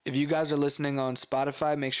If you guys are listening on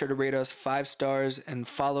Spotify, make sure to rate us 5 stars and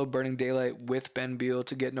follow Burning Daylight with Ben Beal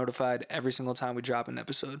to get notified every single time we drop an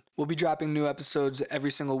episode. We'll be dropping new episodes every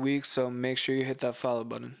single week, so make sure you hit that follow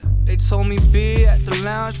button. They told me be at the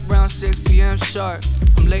lounge around 6 p.m. sharp.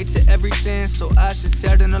 I'm late to everything, so I should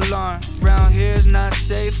set an alarm. Round here's not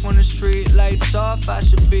safe when the street lights off. I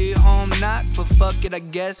should be home not, but fuck it, I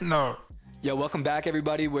guess. No. Yo, welcome back,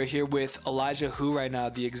 everybody. We're here with Elijah Hu right now,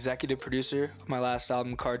 the executive producer of my last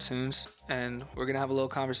album, Cartoons, and we're gonna have a little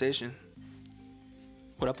conversation.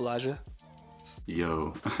 What up, Elijah?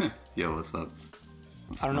 Yo, yo, what's up?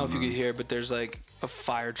 I don't know if you could hear, but there's like a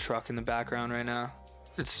fire truck in the background right now.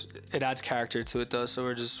 It adds character to it though, so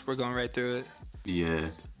we're going right through it. Yeah,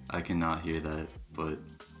 I cannot hear that, but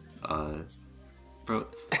bro.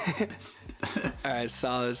 All right,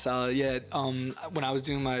 solid. Yeah, when I was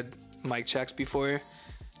doing my mic checks before,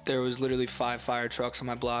 there was literally 5 fire trucks on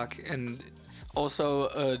my block, and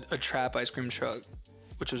also a trap ice cream truck,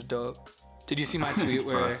 which was dope. Did you see my tweet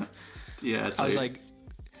where Yeah, I was like,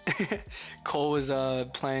 Cole was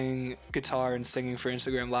playing guitar and singing for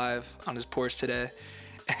Instagram Live on his porch today,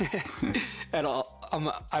 and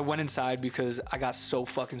I went inside because I got so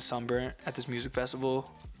fucking sunburnt at this music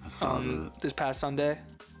festival this past Sunday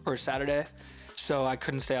or Saturday, so I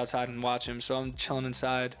couldn't stay outside and watch him, so I'm chilling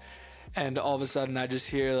inside. And all of a sudden, I just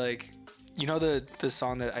hear, like, you know the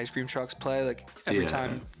song that ice cream trucks play? Like, every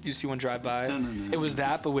time you see one drive by? It was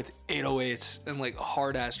that, but with 808s and, like,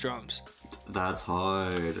 hard-ass drums. That's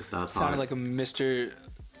hard. Sounded like a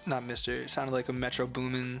sounded like a Metro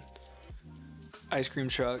Boomin ice cream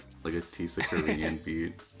truck. Like a Tisa Korean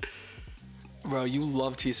beat. Bro, you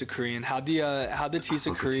love Tisa Korean. How'd the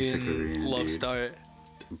Tisa Korean love dude. start?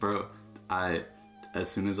 Bro, as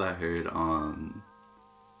soon as I heard,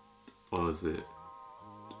 what was it?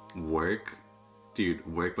 Work,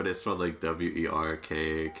 but it's spelled like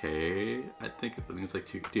WERKK. I think it's like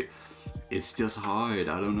 2. Dude, it's just hard.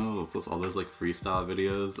 I don't know. Plus all those like freestyle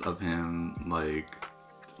videos of him like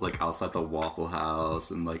outside the Waffle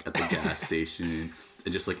House and like at the gas station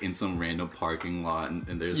and just like in some random parking lot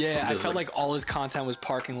and there's I felt like all his content was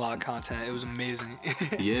parking lot content. It was amazing.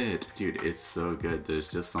 Yeah, dude, it's so good. There's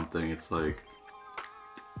just something. It's like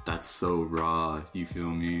that's so raw. You feel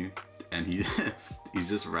me? And he's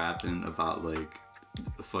just rapping about like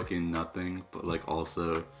fucking nothing, but like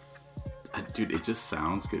also, dude, it just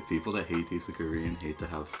sounds good. People that hate Tisa Korean hate to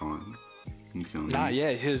have fun. You feel me? Nah,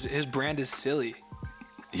 yeah, his brand is silly.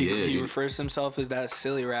 He refers to himself as that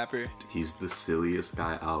silly rapper. He's the silliest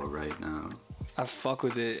guy out right now. I fuck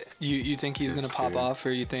with it. You think he's gonna pop off,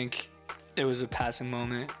 or you think it was a passing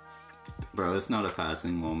moment? Bro, it's not a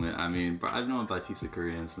passing moment. I mean, bro, I've known about Tisa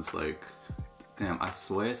Korean since like, damn, I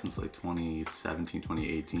swear since like 2017,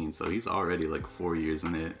 2018. So he's already like 4 years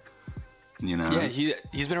in it, you know? Yeah,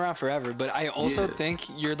 he's been around forever. But I also think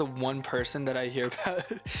you're the one person that I hear about,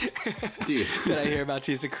 dude, that I hear about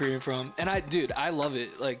Tisa Korean from. And I love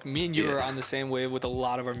it. Like, me and you are on the same wave with a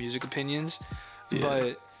lot of our music opinions. Yeah.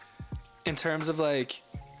 But in terms of like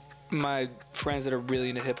my friends that are really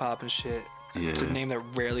into hip hop and shit, it's a name that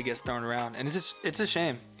rarely gets thrown around, and it's a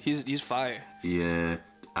shame. He's fire. Yeah,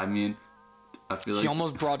 I mean, I feel like he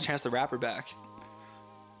almost brought Chance the Rapper back.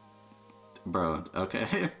 Bro,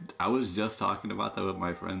 okay. I was just talking about that with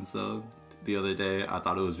my friends though the other day. I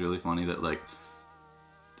thought it was really funny that like,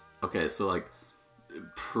 okay, so like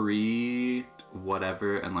pre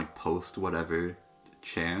whatever and like post whatever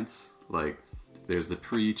Chance, like there's the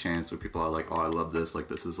pre Chance where people are like, oh, I love this, like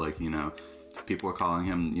this is like, you know, people are calling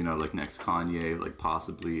him, you know, like next Kanye, like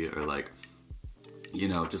possibly, or like, you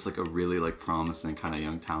know, just like a really like promising kind of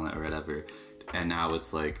young talent or whatever. And now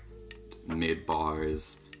it's like mid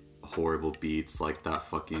bars, horrible beats, like that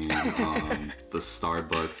fucking the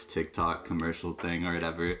Starbucks TikTok commercial thing or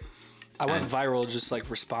whatever. I went viral just like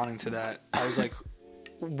responding to that. I was like,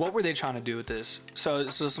 what were they trying to do with this? So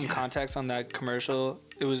some context on that commercial.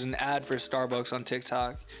 It was an ad for Starbucks on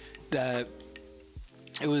TikTok that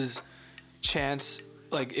it was Chance,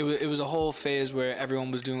 like it was a whole phase where everyone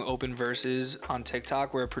was doing open verses on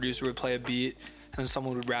TikTok where a producer would play a beat and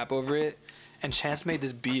someone would rap over it, and Chance made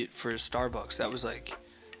this beat for Starbucks that was like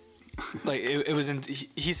it was in,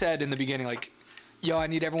 he said in the beginning like, yo, I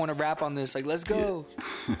need everyone to rap on this, like let's go.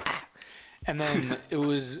 And then it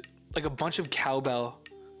was like a bunch of cowbell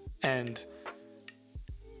and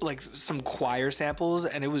like some choir samples,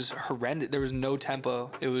 and it was horrendous. There was no tempo.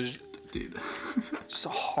 It was just a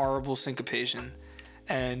horrible syncopation.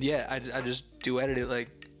 And yeah, I just duetted it. Like,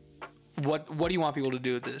 what do you want people to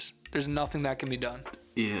do with this? There's nothing that can be done.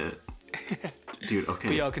 Yeah. Dude, okay.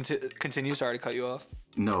 But yo, continue. Sorry to cut you off.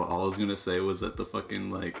 No, all I was gonna say was that the fucking,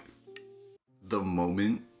 like, the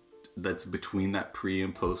moment that's between that pre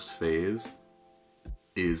and post phase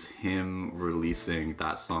is him releasing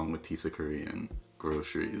that song with Tisa Korean,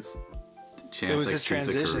 Groceries. Chance It was X his Tisa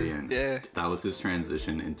transition. Korean. Yeah. That was his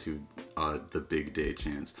transition into the Big Day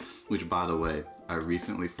Chance. Which, by the way, I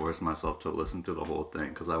recently forced myself to listen to the whole thing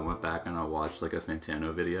because I went back and I watched like a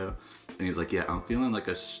Fantano video, and he's like, "Yeah, I'm feeling like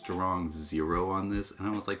a strong 0 on this," and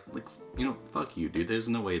I was like, you know, fuck you, dude. There's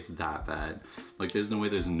no way it's that bad. Like, there's no way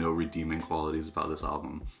there's no redeeming qualities about this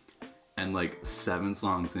album. And like 7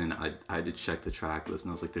 songs in, I had to check the track list,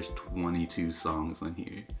 and I was like, "There's 22 songs on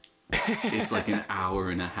here." It's like an hour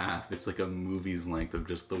and a half. It's like a movie's length of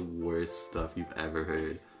just the worst stuff you've ever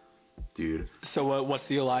heard, dude. So what's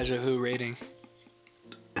the Elijah Who rating?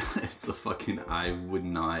 It's a fucking. I would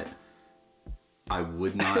not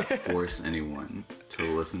force anyone to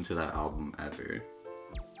listen to that album ever.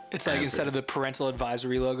 It's like Ever. instead of the parental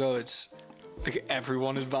advisory logo, it's like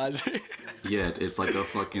everyone advisory. Yeah, it's like a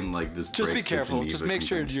fucking like this. Just be breaks the careful. Just Geneva make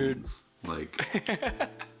sure you're- Conventions. Like.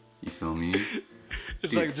 You feel me?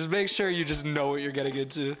 It's Dude. like just make sure you just know what you're getting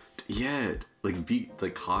into. Yeah, like be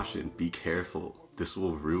like caution, be careful. This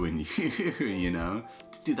will ruin you, you know?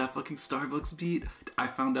 Dude, that fucking Starbucks beat, I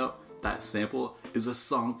found out that sample is a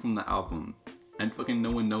song from the album. And fucking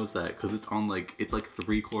no one knows that because it's on like, it's like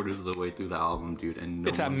 3/4 of the way through the album, dude. And no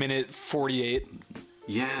It's at one, minute 48.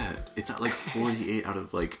 yeah, it's at like 48 out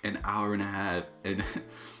of like an hour and a half. And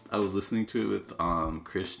I was listening to it with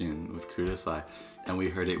Christian, with Kudasai, and we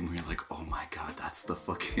heard it and we were like, oh my god, that's the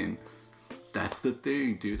fucking, that's the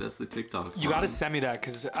thing, dude. That's the TikTok song. You gotta send me that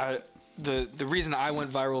because the reason I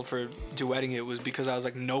went viral for duetting it was because I was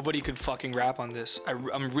like, nobody could fucking rap on this.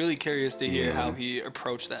 I'm really curious to hear Yeah. how he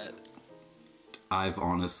approached that. I've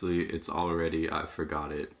honestly, I've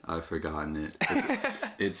forgotten it.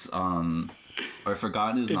 Or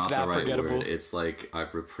forgotten is It's not the that right forgettable. word. It's like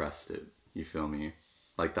I've repressed it. You feel me?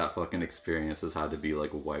 Like that fucking experience has had to be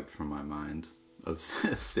like wiped from my mind of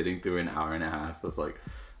sitting through an hour and a half of like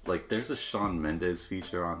there's a Shawn Mendes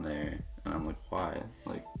feature on there, and I'm like, why?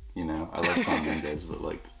 Like, you know, I like Shawn Mendes, but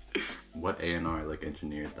like, what A&R like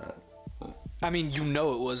engineered that? But, I mean, you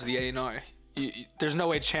know, it was the A&R. There's no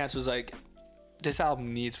way Chance was like, this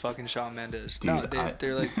album needs fucking Shawn Mendes. dude, No,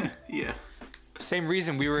 they're like, yeah. same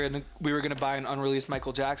reason we were gonna buy an unreleased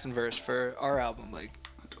Michael Jackson verse for our album. Like,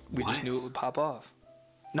 we just What? knew it would pop off.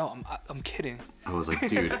 No, I'm kidding. I was like,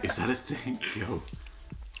 dude, is that a thing? Yo,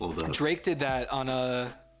 hold up. Drake did that on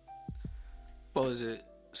what was it?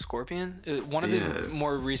 Scorpion? One of Yeah. his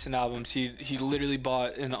more recent albums. He literally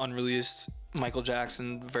bought an unreleased Michael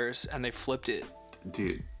Jackson verse and they flipped it.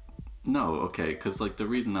 Dude, no, okay, because like the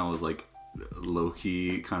reason I was like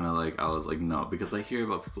low-key kind of like, I was like, no, because I hear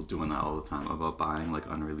about people doing that all the time, about buying like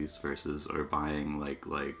unreleased verses or buying like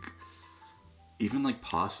even like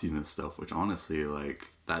posthumous stuff, which honestly, like,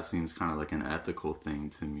 that seems kind of like an ethical thing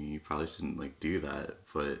to me. You probably shouldn't like do that,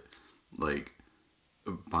 but like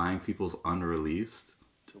buying people's unreleased,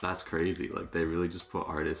 that's crazy. Like, they really just put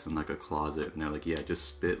artists in like a closet and they're like, yeah, just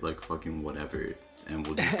spit like fucking whatever and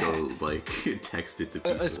we'll just go like text it to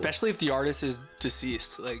people. Especially if the artist is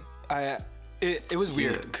deceased. Like, it was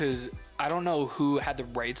weird Yeah. because I don't know who had the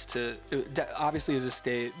rights to. Obviously, as a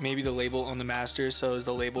state, maybe the label owned the masters, so it was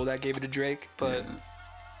the label that gave it to Drake. But Yeah.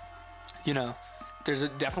 you know, there's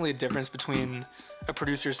definitely a difference between a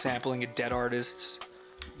producer sampling a dead artist's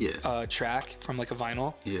Yeah. track from like a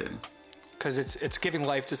vinyl, Yeah. because it's giving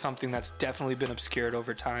life to something that's definitely been obscured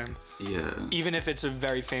over time. Yeah. Even if it's a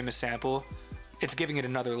very famous sample, it's giving it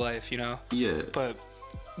another life, you know. Yeah. But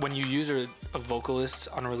when you use a vocalist's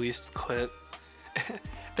unreleased clip,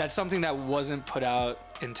 that's something that wasn't put out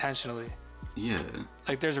intentionally. Yeah.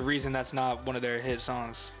 Like, there's a reason that's not one of their hit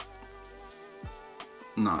songs.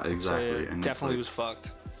 No, So exactly. it And definitely it's was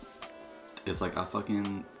fucked. like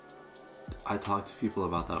I talk to people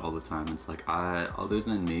about that all the time. It's like, other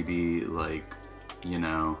than maybe like, you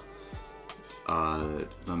know,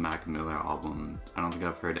 the Mac Miller album, I don't think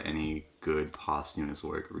I've heard any good posthumous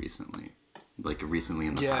work recently. Like, recently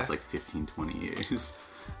in the Yeah. past like 15, 20 years.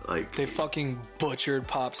 Like, They fucking butchered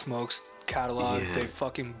Pop Smoke's catalog. Yeah. They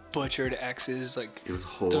fucking butchered X's. Like, it was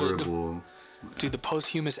horrible. dude, the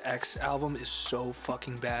Posthumous X album is so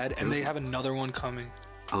fucking bad, and they have another one coming.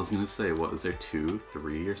 I was gonna say, what was there, 2,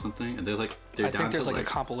 3 or something? And they're I down think there's to like a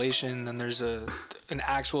compilation, then there's an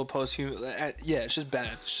actual posthumous. Yeah, it's just bad.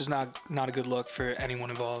 It's just not a good look for anyone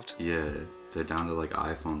involved. Yeah, they're down to like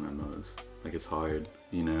iPhone memos. Like, it's hard,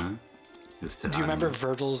 you know? Just to, Do you I don't remember know.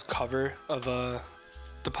 Virgil's cover of the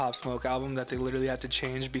Pop Smoke album that they literally had to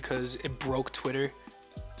change because it broke Twitter?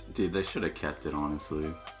 Dude, they should have kept it,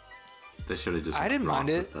 honestly. They should have just. I didn't mind rocked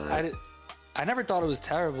it. with that. I never thought it was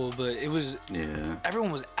terrible, but it was. Yeah.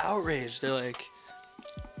 Everyone was outraged. They're like,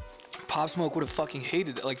 Pop Smoke would have fucking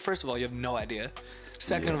hated it. Like, first of all, you have no idea.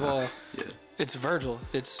 Second of all, yeah. it's Virgil.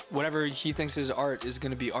 It's whatever he thinks is art is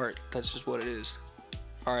gonna be art. That's just what it is.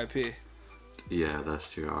 R.I.P. Yeah,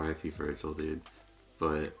 that's true. R.I.P. Virgil, dude.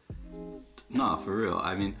 But nah, for real.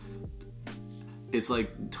 I mean, it's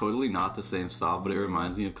like totally not the same style, but it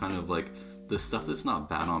reminds me of kind of like the stuff that's not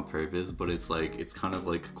bad on purpose, but it's like it's kind of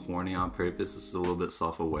like corny on purpose. It's a little bit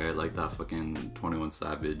self-aware, like that fucking 21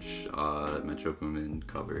 Savage Metro Boomin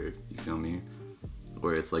cover. You feel me?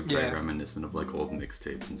 Where it's like very reminiscent of like old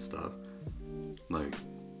mixtapes and stuff. Like,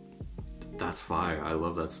 that's fire. I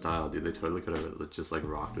love that style, dude. They totally could have just like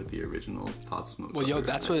rocked with the original Pop Smoke. Well, yo,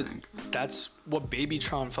 cover, that's what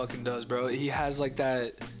Babytron fucking does, bro. He has like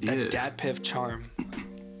that Dat Piff charm.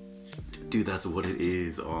 Dude, that's what it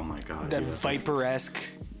is. Oh my god. That Viper-esque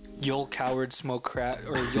Yul Cowards smoke crack,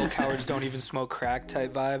 or Yul Cowards don't even smoke crack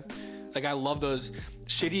type vibe. Like, I love those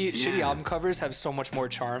shitty album covers. Have so much more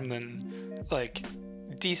charm than like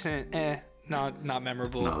decent, not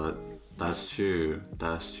memorable. No, that's true.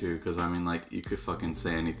 That's true. Because I mean, like, you could fucking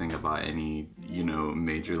say anything about any, you know,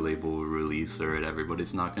 major label release or whatever, but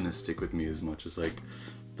it's not gonna stick with me as much as like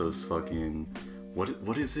those fucking.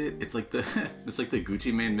 What is it? It's like the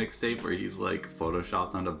Gucci Mane mixtape where he's like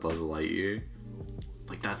photoshopped onto Buzz Lightyear.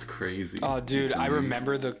 Like, that's crazy. Oh, dude, I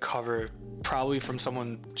remember the cover probably from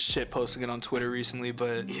someone shit posting it on Twitter recently,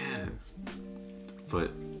 but yeah.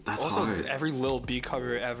 But that's also hard. every Lil B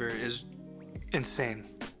cover ever is insane.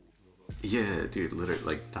 Yeah, dude, literally,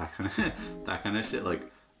 like that kind of shit.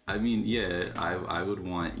 Like, I mean, yeah, I would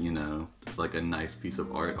want, you know, like a nice piece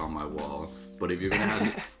of art on my wall. But if you're gonna have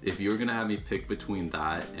me, if you were gonna have me pick between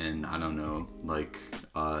that and I don't know, like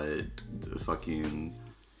fucking,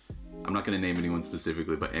 I'm not gonna name anyone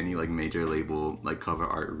specifically, but any like major label like cover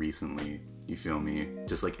art recently, you feel me?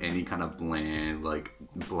 Just like any kind of bland like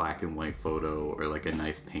black and white photo or like a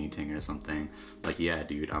nice painting or something. Like, yeah,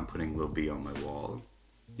 dude, I'm putting Lil B on my wall.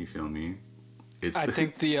 You feel me? I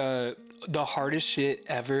think the hardest shit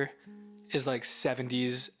ever is like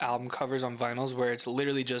 70s album covers on vinyls where it's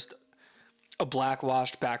literally just a black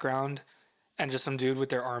washed background and just some dude with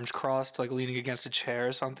their arms crossed, like leaning against a chair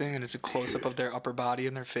or something, and it's a close up of their upper body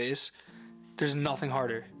and their face. There's nothing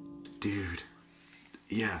harder. Dude.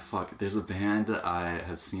 Yeah, fuck. There's a band that I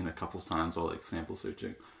have seen a couple times while like sample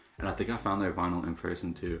searching, and I think I found their vinyl in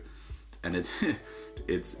person too. And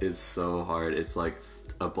it's so hard. It's like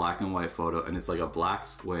a black and white photo, and it's like a black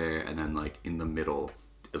square, and then like in the middle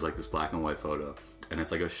is like this black and white photo, and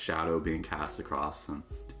it's like a shadow being cast across them,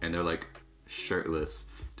 and they're like shirtless,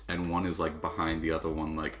 and one is like behind the other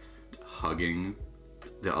one, like hugging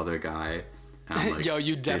the other guy. And I'm like, yo,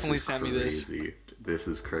 you definitely sent me this. This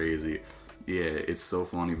is crazy. Yeah, it's so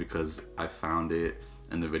funny because I found it,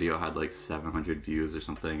 and the video had like 700 views or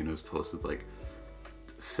something, and it was posted like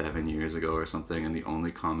 7 years ago or something, and the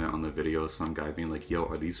only comment on the video is some guy being like, yo,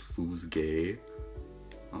 are these fools gay?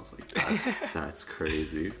 I was like, that's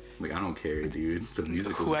crazy. Like, I don't care, dude. The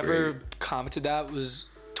music was Whoever great. commented that was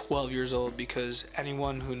 12 years old, because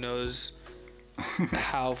anyone who knows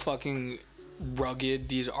how fucking rugged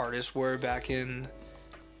these artists were back in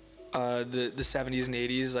the 70s and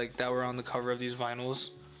 80s, like that were on the cover of these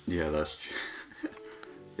vinyls. Yeah, that's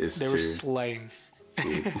true. They were slaying.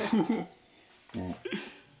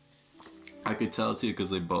 I could tell too because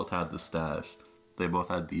they both had the stash. They both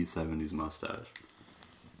had the 70s mustache.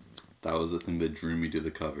 That was the thing that drew me to the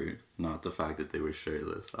cover, not the fact that they were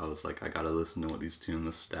shirtless. I was like, I gotta listen to what these two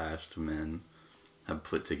mustached men have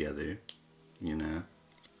put together, you know?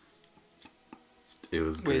 It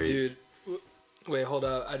was great. Wait, dude. Wait, hold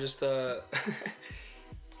up. I just,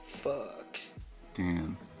 fuck.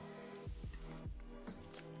 Damn.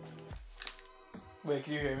 Wait,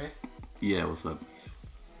 can you hear me? Yeah, what's up?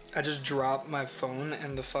 I just dropped my phone,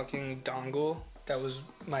 and the fucking dongle that was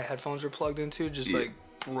my headphones were plugged into just like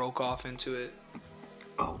broke off into it.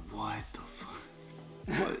 Oh, what the fuck?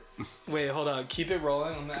 What? Wait, hold on. Keep it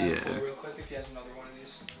rolling. I'm gonna ask Cole real quick if he has another one of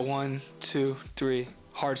these. 1, 2, 3.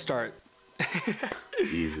 Hard start.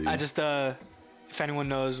 Easy. I just if anyone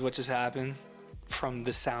knows what just happened from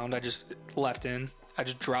the sound I just left in, I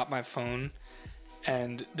just dropped my phone,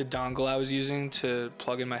 and the dongle I was using to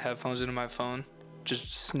plug in my headphones into my phone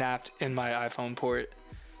just snapped in my iPhone port.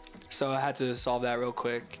 So I had to solve that real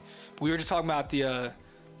quick. We were just talking about the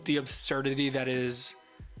absurdity that is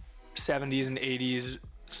 70s and 80s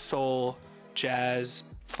soul, jazz,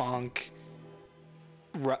 funk,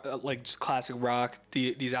 like just classic rock.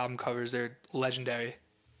 These album covers, they're legendary.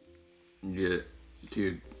 Yeah,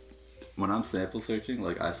 dude. When I'm sample searching,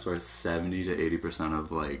 like I swear 70 to 80%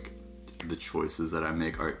 of like the choices that I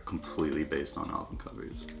make are completely based on album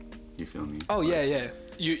covers. You feel me? Oh, yeah.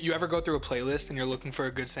 You ever go through a playlist and you're looking for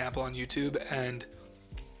a good sample on YouTube and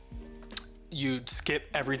you skip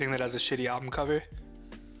everything that has a shitty album cover?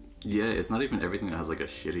 Yeah, it's not even everything that has like a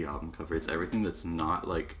shitty album cover. It's everything that's not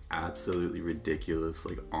like absolutely ridiculous,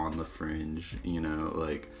 like on the fringe, you know?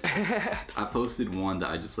 Like, I posted one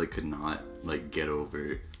that I just like could not like get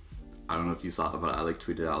over. I don't know if you saw it, but I like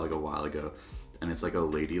tweeted out like a while ago. And it's like a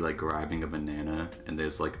lady like grabbing a banana and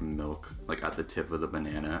there's like milk like at the tip of the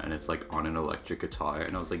banana and it's like on an electric guitar.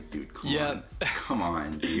 And I was like, dude, come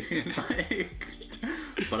on, dude. Like,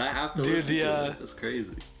 but I have to listen to it. That's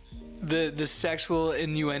crazy. The sexual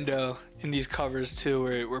innuendo in these covers too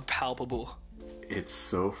were palpable. It's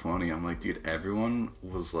so funny. I'm like, dude, everyone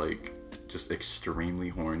was like just extremely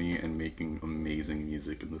horny and making amazing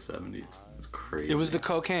music in the 70s. It's crazy. It was the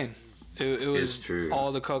cocaine. It was true.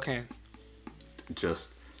 All the cocaine.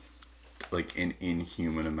 Just like an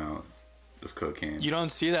inhuman amount of cocaine. You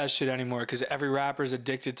don't see that shit anymore because every rapper's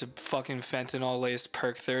addicted to fucking fentanyl-laced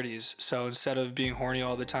perk 30s. So instead of being horny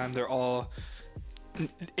all the time, they're all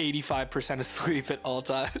 85% asleep at all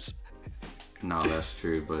times. No, that's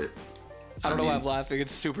true, but I don't know why I'm laughing.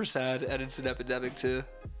 It's super sad and it's an epidemic too.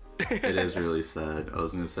 It is really sad. I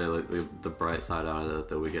was gonna say like the bright side out of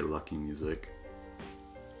that we get lucky music.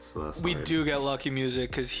 So that's we do get lucky music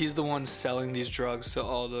because he's the one selling these drugs to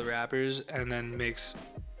all the rappers and then makes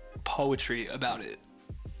poetry about it.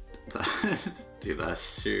 Dude,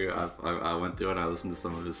 that's true. I went through and I listened to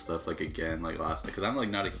some of his stuff like again like last night because I'm like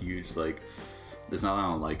not a huge like. It's not that I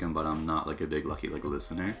don't like him, but I'm not like a big lucky like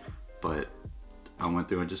listener. But I went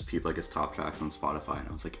through and just peeped like his top tracks on Spotify, and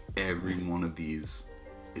I was like, every one of these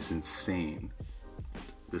is insane.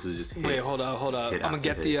 This is just hit. Wait, hold up. I'm gonna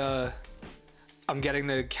get hit. I'm getting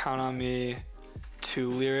the Count on Me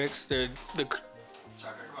 2 lyrics. They're the.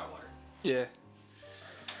 Sorry, I forgot water. Yeah.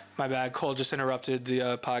 My bad. Cole just interrupted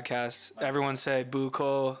the podcast. Everyone say boo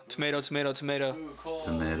Cole. Tomato, tomato, tomato. Ooh, Cole.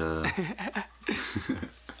 Tomato.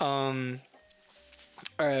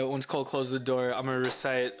 All right, once Cole closes the door, I'm gonna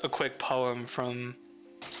recite a quick poem from.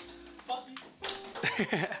 Fuck you.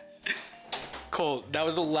 Cole, that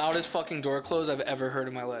was the loudest fucking door close I've ever heard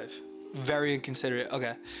in my life. Very inconsiderate.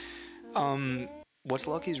 Okay. What's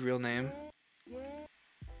Lucky's real name?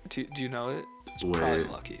 Do you know it? It's probably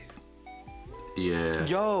Lucky. Yeah.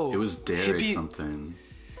 Yo. It was Derek something.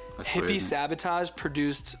 Hippie Sabotage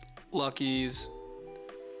produced Lucky's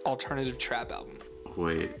alternative trap album.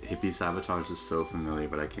 Wait, Hippie Sabotage is so familiar,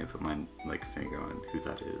 but I can't put my like finger on who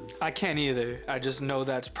that is. I can't either. I just know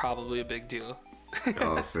that's probably a big deal.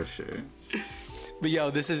 Oh, for sure. But yo,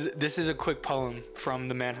 this is a quick poem from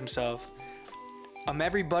the man himself. I'm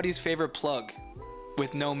everybody's favorite plug.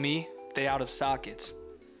 With no me, they out of sockets.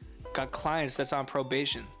 Got clients that's on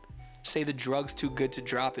probation. Say the drug's too good to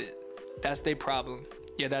drop it. That's they problem.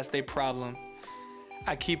 Yeah, that's they problem.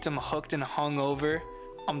 I keep them hooked and hung over.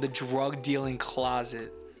 I'm the drug dealing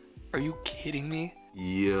closet. Are you kidding me?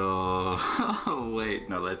 Yo. Wait,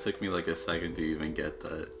 no, that took me like a second to even get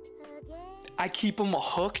that. I keep them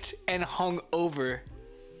hooked and hung over.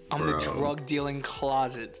 I'm the drug dealing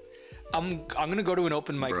closet. I'm gonna go to an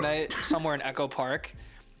open mic night somewhere in Echo Park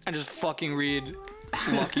and just fucking read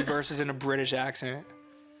Lucky verses in a British accent.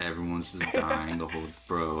 Everyone's just dying the whole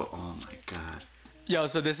bro. Oh my god. Yo,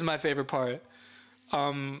 so this is my favorite part.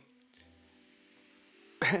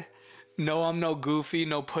 No, I'm no goofy,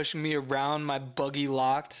 no pushing me around, my buggy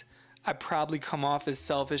locked. I probably come off as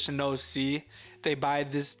selfish and OC. They buy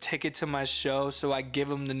this ticket to my show, so I give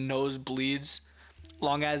them the nosebleeds.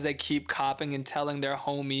 Long as they keep copping and telling their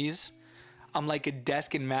homies, I'm like a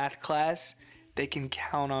desk in math class, they can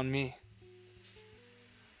count on me.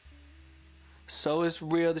 So it's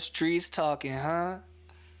real, the streets talking, huh?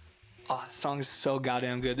 Oh, the song is so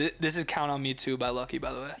goddamn good. This is Count on Me Too by Lucky,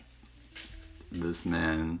 by the way. This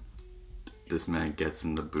man gets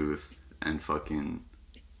in the booth and fucking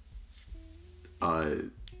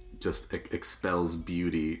just expels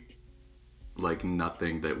beauty like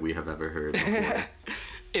nothing that we have ever heard before.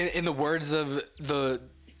 in the words of the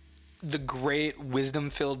great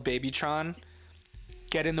wisdom-filled Babytron,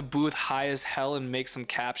 get in the booth high as hell and make some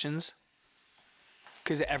captions.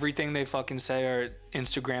 Because everything they fucking say are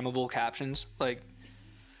Instagrammable captions. Like,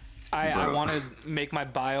 I want to make my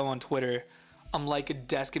bio on Twitter. I'm like a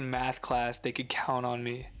desk in math class. They could count on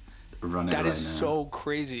me. That is so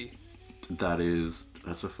crazy.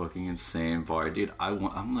 That's a fucking insane bar, dude.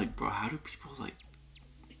 I'm like, bro, how do people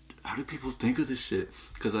think of this shit?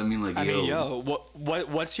 Because I mean, like,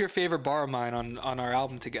 what's your favorite bar of mine on our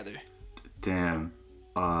album together? Damn.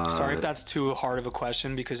 Sorry if that's too hard of a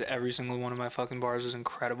question because every single one of my fucking bars is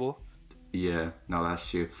incredible. Yeah, no, that's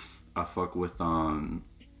true. I fuck with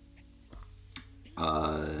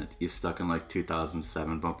he's stuck in like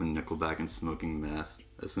 2007 bumping Nickelback and smoking meth.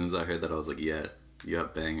 As soon as I heard that, I was like, yeah,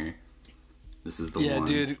 banger. This is the one. Yeah,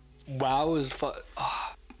 dude. Wow was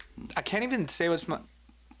I can't even say what's my.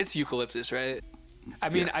 It's Eucalyptus, right? I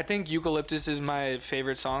mean, Yeah. I think Eucalyptus is my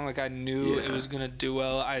favorite song. Like, I knew it Yeah. was gonna do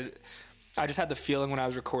well. I just had the feeling when I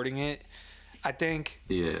was recording it. I think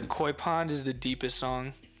Yeah, Koi Pond is the deepest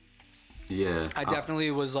song. yeah. I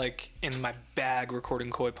definitely was like in my bag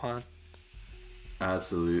recording Koi Pond.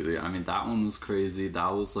 Absolutely. I mean, that one was crazy.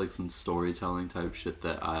 That was like some storytelling type shit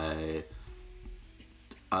that I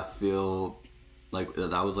feel like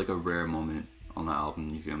that was like a rare moment on the album,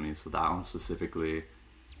 you feel me? So that one specifically,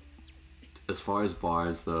 as far as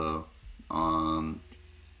bars though,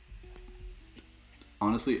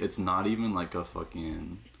 honestly, it's not even like a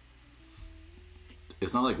fucking,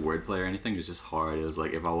 it's not like wordplay or anything, it's just hard. It was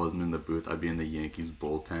like, if I wasn't in the booth, I'd be in the Yankees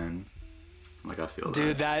bullpen. Like, I feel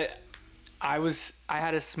Dude, that. I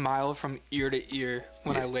had a smile from ear to ear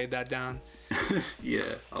when I laid that down. Yeah,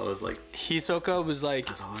 I was like, Hisoka was like,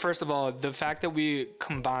 That's hard. first of all, the fact that we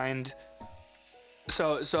combined.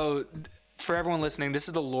 So for everyone listening, this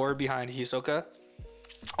is the lore behind Hisoka.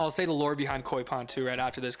 I'll say the lore behind Koi Pond too right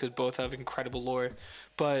after this because both have incredible lore.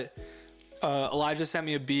 But Elijah sent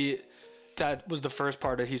me a beat that was the first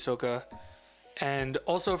part of Hisoka. And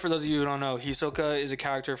also, for those of you who don't know, Hisoka is a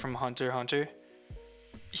character from Hunter x Hunter.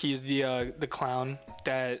 He's the clown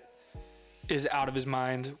that is out of his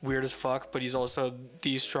mind, weird as fuck, but he's also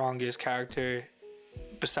the strongest character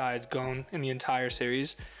besides Gon in the entire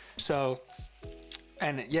series. So,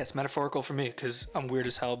 and yes, metaphorical for me because I'm weird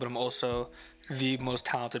as hell, but I'm also the most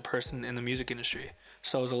talented person in the music industry.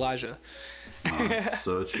 So is Elijah.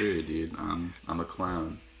 so true, dude. I'm a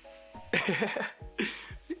clown.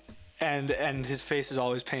 And his face is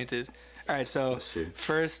always painted. All right, so That's true.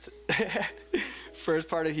 first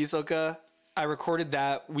part of Hisoka, I recorded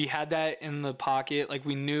that. We had that in the pocket. Like,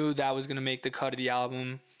 we knew that was gonna make the cut of the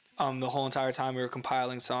album. The whole entire time we were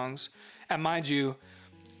compiling songs, and mind you,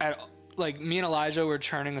 me and Elijah were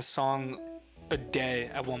churning a song a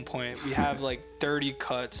day at one point. We have like 30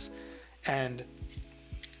 cuts, and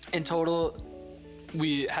in total,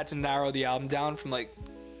 we had to narrow the album down from like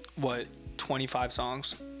 25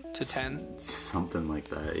 songs to 10. Something like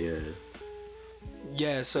that, yeah.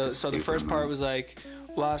 Yeah, so the stupid first part amount. was like,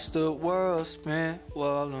 watch the world spin,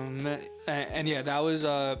 and yeah, that was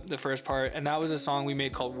the first part, and that was a song we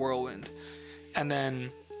made called Whirlwind. And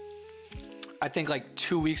then I think like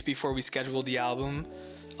 2 weeks before we scheduled the album,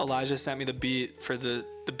 Elijah sent me the beat for the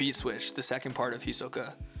beat switch, the second part of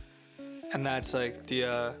Hisoka, and that's like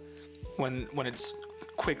the when it's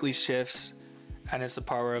quickly shifts, and it's the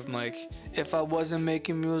part where I'm like, if I wasn't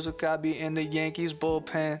making music, I'd be in the Yankees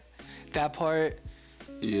bullpen. That part.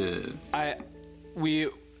 Yeah.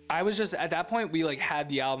 I was just at that point we like had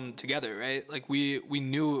the album together, right? Like we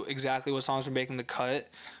knew exactly what songs were making the cut,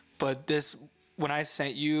 but this, when I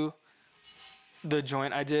sent you the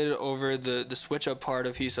joint I did over the switch up part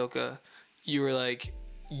of Hisoka, you were like,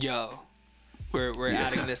 yo, we're Yeah.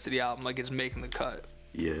 adding this to the album, like it's making the cut.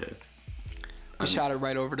 Yeah. We shot it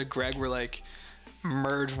right over to Greg. We're like,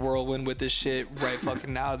 merge Whirlwind with this shit right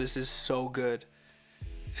fucking now. This is so good.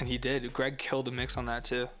 And he did. Greg killed the mix on that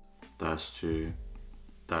too. That's true.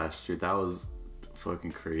 That's true. That was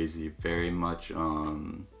fucking crazy. Very much,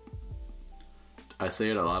 I say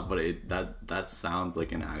it a lot, but that sounds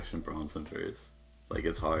like an Action Bronson verse. Like,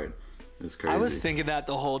 it's hard. It's crazy. I was thinking that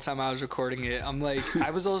the whole time I was recording it. I'm like,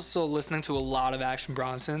 I was also listening to a lot of Action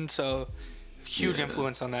Bronson, so huge Yeah.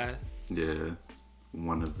 influence on that. Yeah.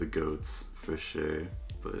 One of the GOATs, for sure.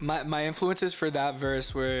 But My influences for that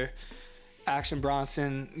verse were Action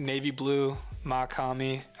Bronson, Navy Blue,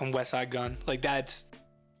 Makami, and West Side Gun. Like, that's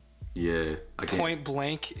yeah, I can point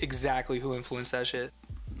blank exactly who influenced that shit.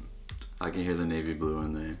 hear the navy blue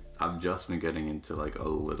in there. I've just been getting into like a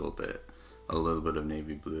little bit of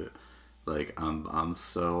navy blue. Like, I'm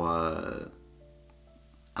so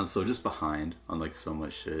just behind on like so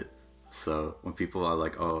much shit. So when people are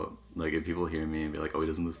like, oh, like if people hear me and be like, oh, he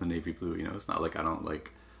doesn't listen to navy blue, you know, it's not like I don't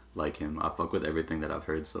like him. I fuck with everything that I've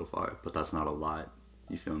heard so far, but that's not a lot.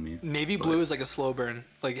 You feel me? Navy But- Blue is like a slow burn.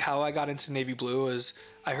 Like, how I got into Navy Blue is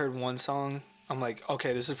I heard one song. I'm like,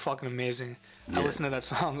 okay, this is fucking amazing. I Yeah. listened to that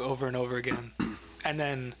song over and over again. And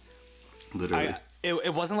then Literally.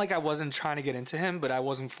 it wasn't like I wasn't trying to get into him, but I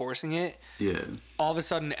wasn't forcing it. Yeah. All of a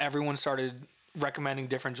sudden, everyone started recommending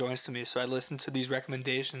different joints to me. So I listened to these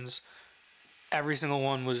recommendations. Every single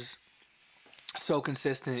one was so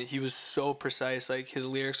consistent. He was so precise. Like, his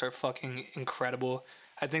lyrics are fucking incredible.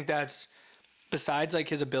 I think that's besides like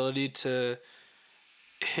his ability to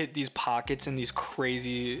hit these pockets and these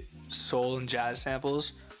crazy soul and jazz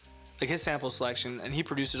samples, like his sample selection, and he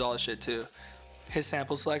produces all this shit too. His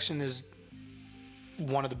sample selection is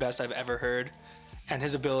one of the best I've ever heard, and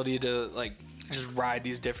his ability to like just ride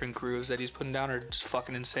these different grooves that he's putting down are just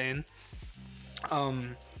fucking insane.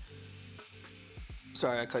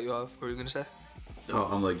 Sorry, I cut you off. What were you gonna say? Oh,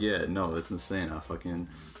 I'm like, yeah, no, it's insane.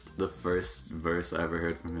 The first verse I ever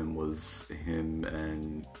heard from him was him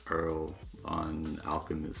and Earl on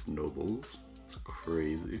Alchemist Nobles. It's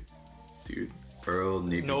crazy, dude. Earl,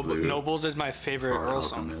 Navy Blue. Nobles is my favorite Far Earl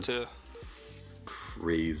song Alchemist. too.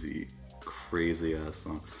 Crazy ass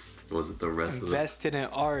song. Was it the rest Invested in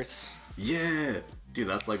arts. of the? Yeah, dude,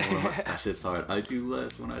 that's like one of my. That shit's hard. I do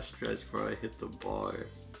less when I stretch before I hit the bar.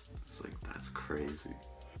 It's like that's crazy.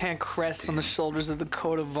 And crests on the shoulders of the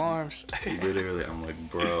coat of arms. Literally, I'm like,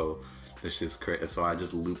 bro, this shit's crazy. So I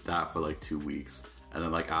just looped that for like 2 weeks, and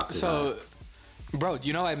then like after So, that, bro,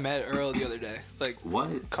 you know I met Earl the other day, like what?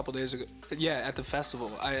 a couple days ago. Yeah, at the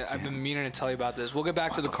festival. I've been meaning to tell you about this. We'll get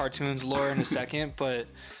back to the cartoons lore in a second, but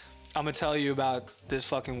I'm gonna tell you about this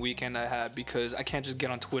fucking weekend I had because I can't just get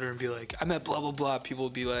on Twitter and be like, I met blah blah blah. People will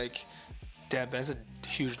be like, damn, Ben's a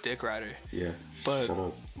huge dick rider. Yeah. But shut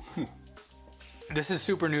up. this is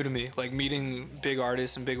super new to me, like meeting big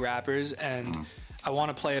artists and big rappers, and I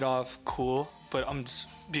want to play it off cool, but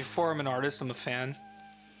before I'm an artist, I'm a fan.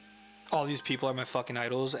 All these people are my fucking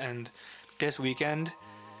idols, and this weekend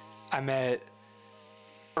I met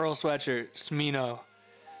Earl Sweatshirt, Smino,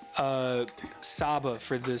 Saba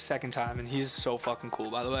for the second time, and he's so fucking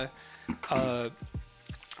cool, by the way.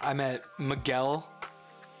 I met Miguel,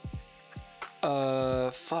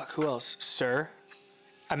 who else? Sir.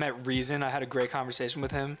 I met Reason. I had a great conversation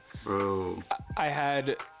with him. Bro. I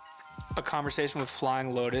had a conversation with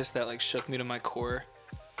Flying Lotus that like shook me to my core.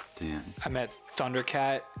 Damn. I met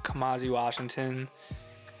Thundercat, Kamasi Washington,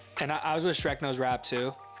 and I was with Shrek Knows Rap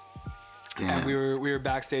too. Damn. And we were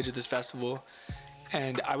backstage at this festival,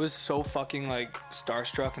 and I was so fucking like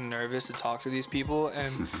starstruck and nervous to talk to these people.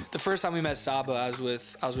 And the first time we met Saba, I was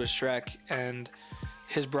with Shrek and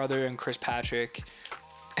his brother and Chris Patrick,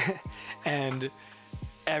 and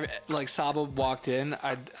like Saba walked in,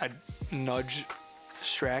 I'd nudge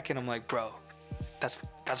Shrek and I'm like, bro, that's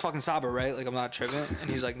fucking Saba, right? Like I'm not tripping. And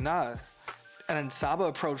he's like, nah. And then Saba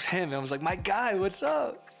approached him and I was like, my guy, what's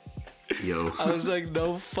up? Yo. I was like,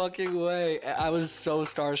 no fucking way. I was so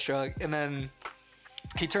starstruck. And then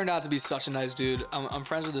he turned out to be such a nice dude. I'm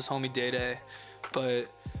friends with this homie Day Day, but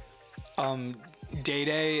Day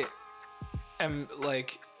Day, and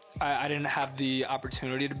like I didn't have the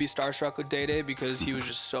opportunity to be starstruck with Day Day because he was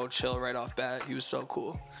just so chill right off bat. He was so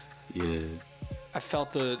cool. Yeah. I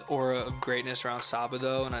felt the aura of greatness around Saba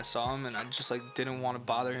though, and I saw him, and I just like didn't want to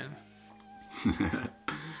bother him.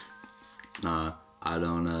 Nah, I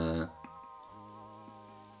don't know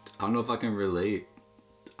if I can relate.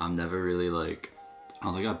 I'm never really like. I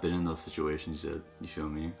don't think I've been in those situations yet. You feel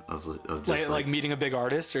me? Of just Like meeting a big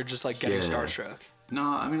artist or just like getting Yeah. starstruck. No,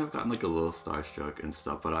 I mean I've gotten like a little starstruck and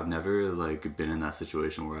stuff, but I've never like been in that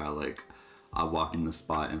situation where I walk in the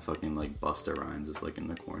spot and fucking like Busta Rhymes is like in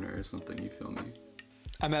the corner or something. You feel me?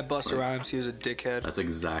 I met Busta Rhymes. He was a dickhead. That's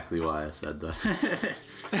exactly why I said that.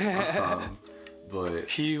 But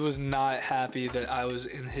He was not happy that I was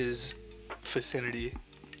in his vicinity,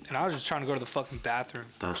 and I was just trying to go to the fucking bathroom.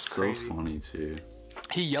 that's It's so crazy. funny too.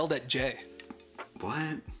 He yelled at Jay.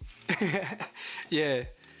 What? Yeah.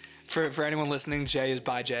 For anyone listening, Jay is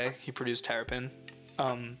by Jay. He produced Terrapin,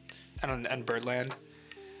 and Birdland.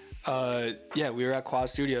 Yeah, we were at Quad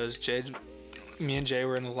Studios. Me and Jay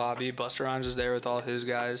were in the lobby. Busta Rhymes was there with all his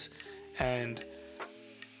guys, and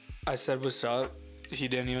I said, "What's up?" He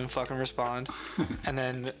didn't even fucking respond. And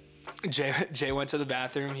then Jay went to the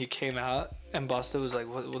bathroom. He came out, and Busta was like,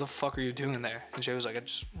 "What the fuck are you doing there?" And Jay was like, "I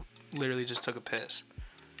just literally just took a piss."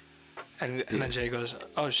 And then Jay goes,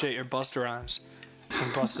 "Oh shit, you're Busta Rhymes." And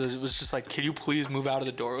Busta was just like, "Can you please move out of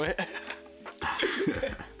the doorway?"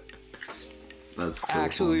 That's so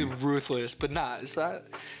Actually funny. ruthless, but nah, it's not.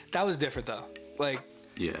 That was different though. Like,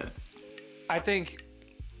 Yeah. I think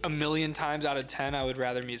a million times out of 10, I would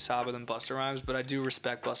rather meet Saba than Busta Rhymes, but I do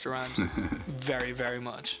respect Busta Rhymes very, very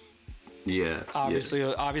much. Yeah. Obviously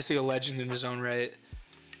a legend in his own right.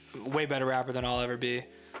 Way better rapper than I'll ever be.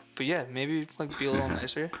 But yeah, maybe like be a little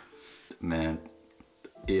nicer. Man.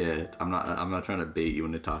 Yeah, I'm not trying to bait you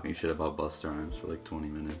into talking shit about Busta Rhymes for like 20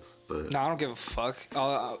 minutes, but No, I don't give a fuck.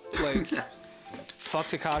 I'll like fuck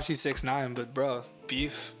Tekashi 6ix9ine, but bro,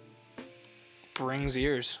 beef brings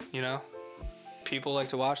ears, you know? People like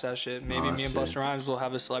to watch that shit. Maybe Oh, me and shit. Busta Rhymes will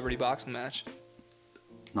have a celebrity boxing match.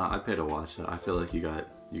 Nah, I'd pay to watch it. I feel like you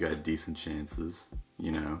got decent chances,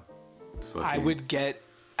 you know. I would get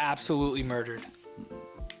absolutely murdered.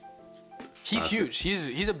 He's huge.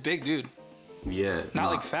 He's a big dude. Yeah.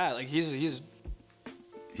 Not like fat. Like he's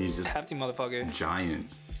just hefty motherfucker.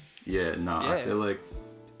 giant. Yeah, no, Yeah. I feel like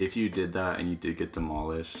if you did that and you did get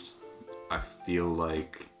demolished, I feel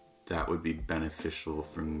like that would be beneficial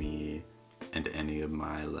for me and any of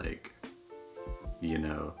my, like, you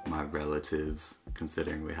know, my relatives,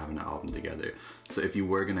 considering we have an album together. So if you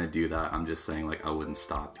were gonna do that, I'm just saying, like, I wouldn't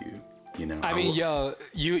stop you, you know? I mean, yo,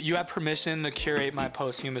 you have permission to curate my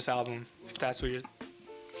posthumous album if that's what you're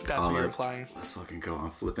implying. Let's fucking go.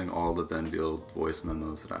 I'm flipping all the Ben Beal voice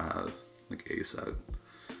memos that I have, like, ASAP.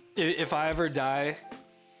 If I ever die,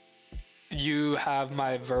 you have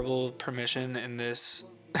my verbal permission in this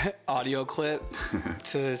audio clip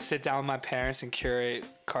to sit down with my parents and curate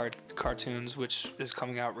cartoons, which is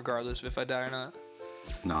coming out regardless of if I die or not.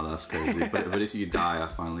 No, that's crazy. but if you die, I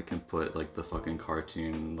finally can put, like, the fucking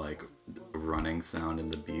cartoon, like, running sound in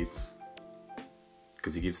the beats.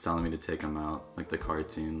 Because he keeps telling me to take him out. Like, the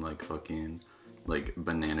cartoon, like, fucking, like,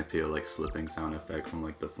 banana peel, like, slipping sound effect from,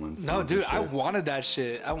 like, the Flintstones. No, dude, and I shit. wanted that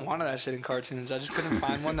shit. I wanted that shit in cartoons. I just couldn't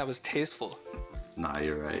find one that was tasteful. Nah,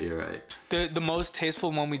 you're right. The most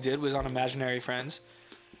tasteful one we did was on Imaginary Friends.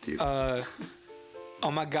 Dude. Oh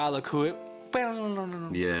my god, look who it.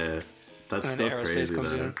 Yeah. That's And still Aerospace crazy,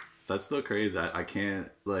 comes though. in. That's still crazy. I can't,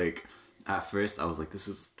 like, at first I was like, this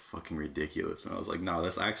is fucking ridiculous. But I was like, no,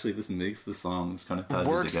 this makes the song. It's kind of ties it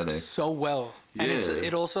Works together. so well. And Yeah.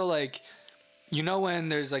 it also, like, you know, when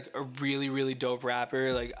there's like a really, really dope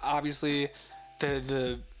rapper, like obviously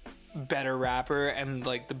the better rapper and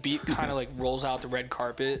like the beat kind of like rolls out the red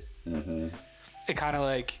carpet. Mm-hmm. It kind of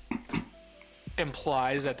like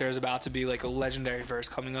implies that there's about to be like a legendary verse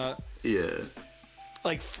coming up. Yeah.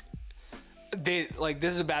 Like they like,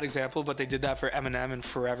 this is a bad example, but they did that for Eminem and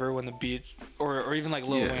Forever when the beat, or even like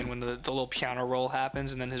Lil Yeah. Wayne when the little piano roll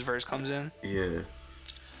happens and then his verse comes in. Yeah.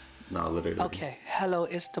 No, literally. Okay, hello,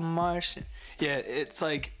 it's the Martian. Yeah, it's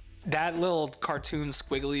like that little cartoon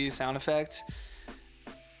squiggly sound effect,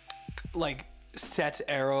 like, sets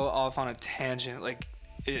Arrow off on a tangent. Like,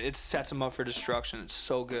 it sets him up for destruction. It's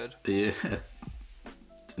so good. Yeah.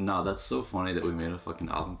 No, that's so funny that we made a fucking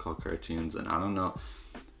album called Cartoons, and I don't know.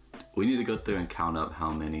 We need to go through and count up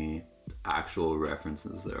how many actual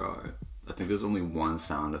references there are. I think there's only one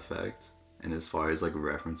sound effect, and as far as, like,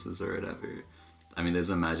 references or whatever, I mean, there's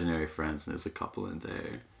Imaginary Friends, and there's a couple in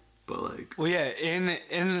there, but, like... Well, yeah,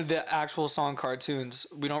 in the actual song Cartoons,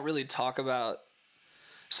 we don't really talk about...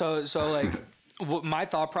 So like, my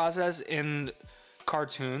thought process in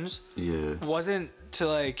Cartoons Yeah. wasn't to,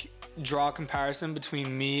 like, draw a comparison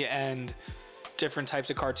between me and different types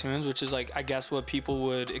of cartoons, which is, like, I guess what people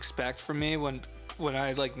would expect from me when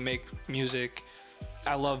I, like, make music.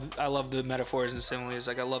 I love the metaphors and similes.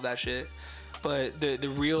 Like, I love that shit. But the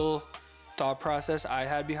real thought process I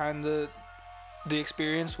had behind the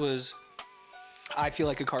experience was, I feel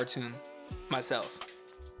like a cartoon myself.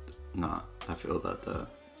 Nah, I feel that, though.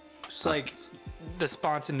 It's like the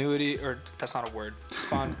spontaneity, or that's not a word.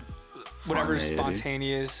 Whatever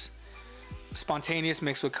Spontaneity. spontaneous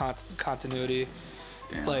mixed with continuity.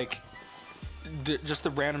 Damn. Like, just the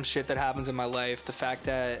random shit that happens in my life. The fact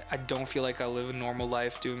that I don't feel like I live a normal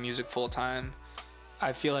life doing music full time.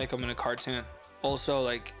 I feel like I'm in a cartoon. Also,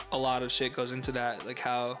 like, a lot of shit goes into that. Like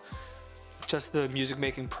how just the music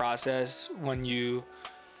making process, when you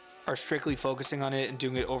are strictly focusing on it and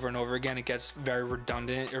doing it over and over again, it gets very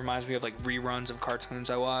redundant. It reminds me of, like, reruns of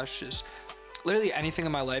cartoons I watch. Just literally anything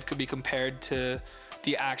in my life could be compared to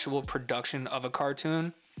the actual production of a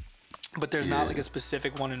cartoon, but there's not, like, a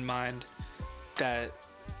specific one in mind that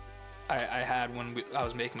I had when I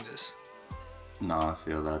was making this. No, I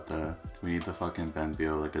feel that, though. We need the fucking Ben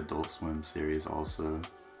Beal, like, Adult Swim series also,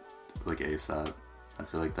 like, ASAP. I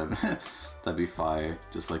feel like that'd be fire.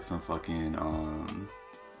 Just, like, some fucking,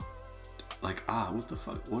 like, what the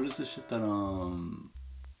fuck? What is this shit that,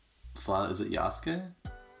 is it Yasuke?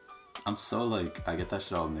 I'm so, like, I get that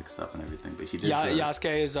shit all mixed up and everything, but he did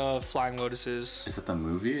Yasuke is Flying Lotuses. Is that the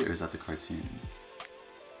movie, or is that the cartoon?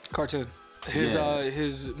 Cartoon.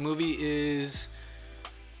 His movie is...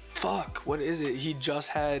 Fuck, what is it? He just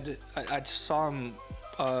had... I just saw him...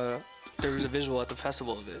 there was a visual at the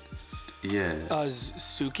festival of it. Yeah.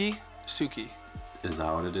 Suki? Suki. Is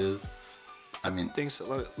that what it is? I mean... I think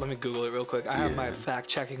so. Let me Google it real quick. I have my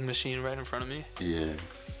fact-checking machine right in front of me. Yeah.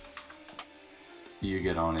 You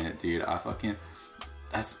get on it, dude. I fucking...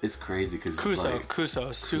 It's crazy, because... Kuso. Like,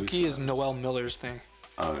 Suki is Noel Miller's thing.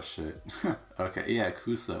 Oh, shit. Okay, yeah,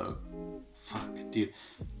 Kuso. fuck, dude,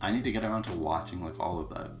 I need to get around to watching like all of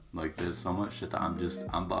that. Like, there's so much shit that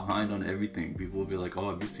I'm behind on everything. People will be like, oh,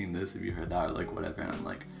 have you seen this? Have you heard that? Or like whatever, and I'm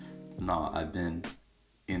like, nah, I've been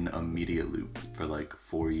in a media loop for like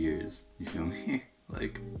 4 years. You feel me?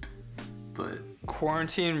 Like, but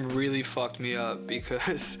Quarantine really fucked me up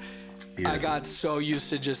because yeah. I got so used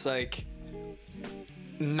to just like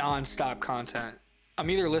non-stop content. I'm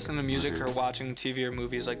either listening to music or watching TV or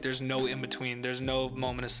movies. Like, there's no in between. There's no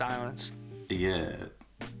moment of silence. Yeah.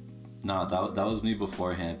 No, that was me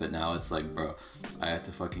beforehand, but now it's like, bro, I have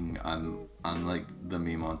to fucking, I'm like the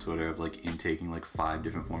meme on Twitter of like intaking like 5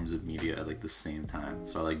 different forms of media at like the same time.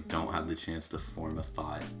 So I like don't have the chance to form a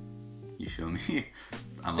thought. You feel me?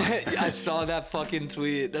 I'm like, I saw that fucking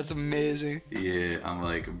tweet. That's amazing. yeah, I'm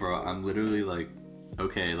like, bro, I'm literally like,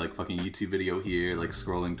 okay, like fucking YouTube video here, like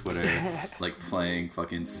scrolling Twitter, like playing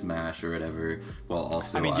fucking Smash or whatever, while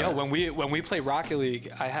also I mean, when we play Rocket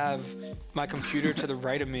League, I have my computer to the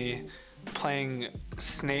right of me playing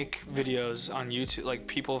snake videos on YouTube, like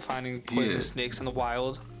people finding poisonous snakes in the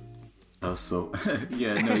wild. That was so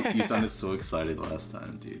yeah, no, you sounded so excited last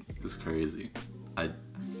time, dude. It was crazy.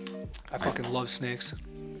 I fucking love snakes.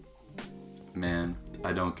 Man,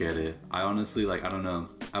 I don't get it. I honestly, like, I don't know.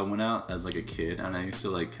 I went out as like a kid and I used to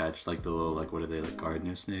like catch like the little, like, what are they, like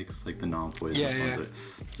gardener snakes, like the non-poisonous ones.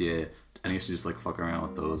 Yeah, and I used to just like fuck around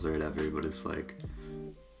with those or whatever. But it's like,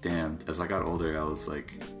 damn. As I got older, I was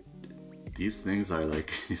like, these things are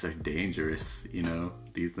like, these are dangerous. You know,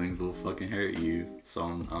 these things will fucking hurt you. So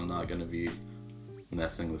I'm not gonna be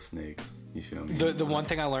messing with snakes. You feel me? The one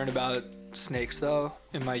thing I learned about snakes though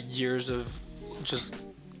in my years of just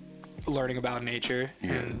learning about nature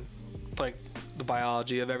and like the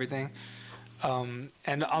biology of everything, and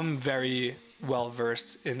I'm very well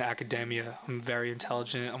versed in academia. I'm very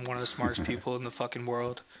intelligent. I'm one of the smartest people in the fucking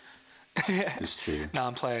world. It's true. No,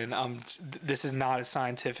 I'm playing. This is not a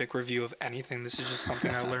scientific review of anything. This is just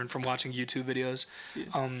something I learned from watching YouTube videos.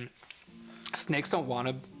 Snakes don't want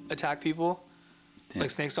to attack people. Damn.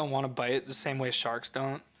 Like, snakes don't want to bite the same way sharks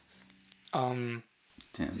don't.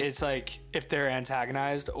 It's like if they're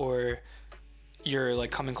antagonized or you're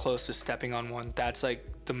like coming close to stepping on one, that's like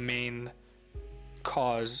the main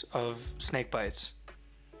cause of snake bites.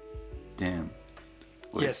 Damn.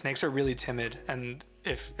 Wait. Yeah, snakes are really timid, and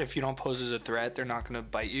if you don't pose as a threat, they're not gonna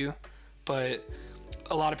bite you. But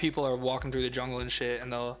a lot of people are walking through the jungle and shit,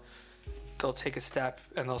 and they'll take a step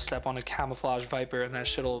and they'll step on a camouflage viper, and that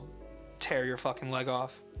shit'll tear your fucking leg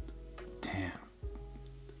off. Damn.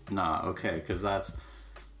 Nah, okay, because that's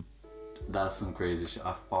some crazy shit.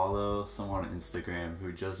 I follow someone on Instagram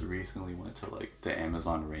who just recently went to like the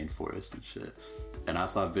Amazon rainforest and shit, and I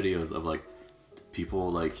saw videos of like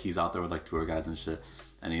people, like he's out there with like tour guides and shit,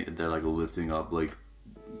 and they're like lifting up like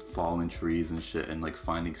fallen trees and shit and like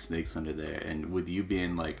finding snakes under there. And with you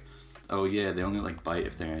being like, oh yeah, they only like bite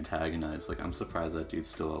if they're antagonized, like I'm surprised that dude's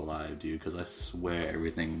still alive, dude, because I swear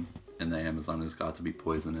everything in the Amazon has got to be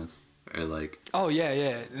poisonous. Or like, oh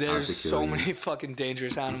yeah, there's so many fucking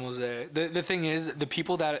dangerous animals there. The thing is, the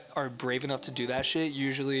people that are brave enough to do that shit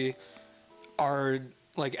usually are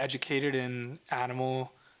like educated in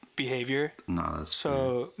animal behavior. No, that's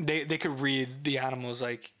so true. They could read the animals,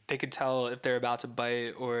 like they could tell if they're about to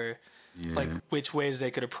bite or like which ways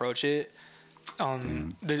they could approach it.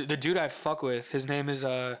 The dude I fuck with, his name is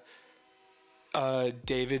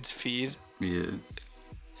David's Feed. Yeah.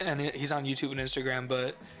 And he's on YouTube and Instagram,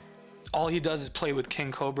 but all he does is play with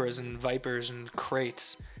king cobras and vipers and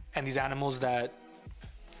kraits and these animals that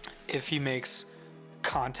if he makes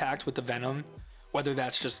contact with the venom, whether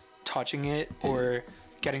that's just touching it or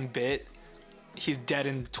getting bit, he's dead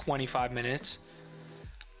in 25 minutes.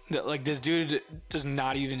 Like, this dude does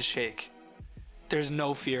not even shake. There's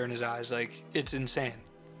no fear in his eyes. Like, it's insane.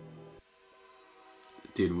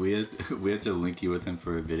 Dude, we have to link you with him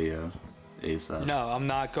for a video. ASAP. No, I'm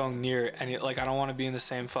not going near any. Like, I don't want to be in the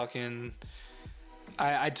same fucking.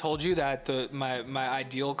 I told you that my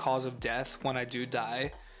ideal cause of death when I do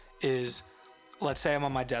die is, let's say I'm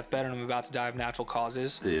on my deathbed and I'm about to die of natural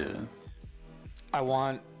causes. Yeah. I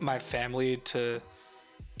want my family to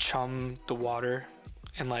chum the water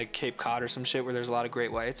in like Cape Cod or some shit where there's a lot of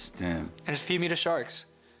great whites. Damn. And just feed me to sharks.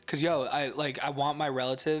 Cause I want my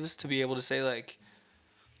relatives to be able to say like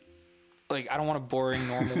I don't want a boring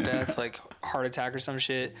normal death, like heart attack or some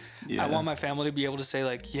shit. Yeah. I want my family to be able to say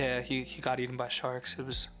like, yeah, he got eaten by sharks. It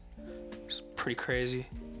was pretty crazy.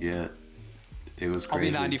 Yeah, it was crazy.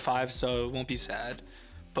 I'll be 95, so it won't be sad,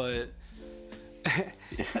 but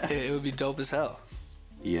it would be dope as hell.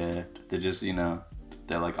 Yeah, to just,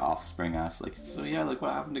 their like offspring asked like, so yeah, like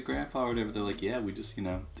what happened to grandpa or whatever. They're like, yeah, we just, you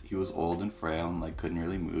know, he was old and frail and like couldn't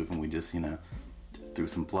really move, and we just, you know, threw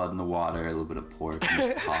some blood in the water, a little bit of pork, and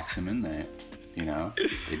just tossed him in there. You know,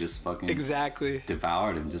 they just fucking Exactly.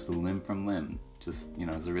 devoured him, just limb from limb. Just, you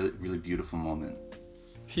know, it was a really, really beautiful moment.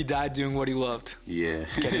 He died doing what he loved, Yeah.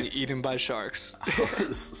 getting eaten by sharks.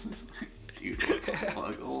 Dude, what the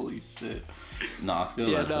fuck? Holy shit. No, I feel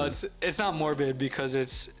Yeah, that. no, it's not morbid because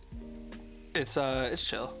it's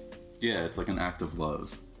chill. Yeah, it's like an act of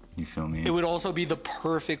love. You feel me? It would also be the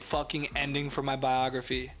perfect fucking ending for my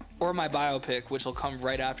biography or my biopic, which will come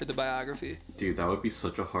right after the biography. Dude, that would be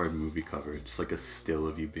such a hard movie cover. Just like a still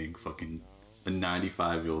of you being fucking a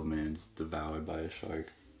 95-year-old man just devoured by a shark.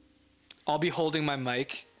 I'll be holding my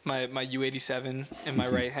mic, my U87 in my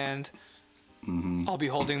right hand. Mm-hmm. I'll be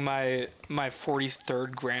holding my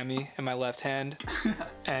 43rd Grammy in my left hand,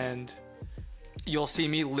 and you'll see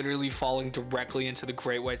me literally falling directly into the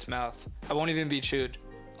great white's mouth. I won't even be chewed.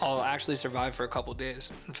 I'll actually survive for a couple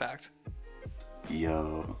days, in fact.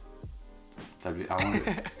 Yo. That'd be, I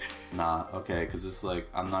wonder, nah, okay, because it's like,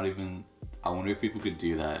 I'm not even, I wonder if people could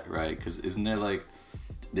do that, right? Because isn't there like,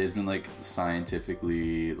 there's been like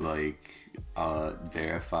scientifically like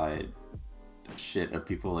verified shit of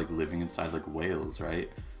people like living inside like whales, right?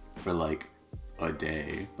 For like a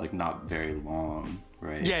day, like not very long,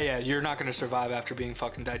 right? Yeah, you're not gonna survive after being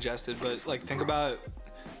fucking digested, but like think about,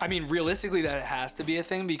 I mean, realistically that has to be a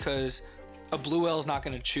thing because a blue whale's not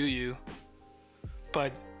gonna chew you,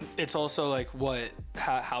 but it's also like what,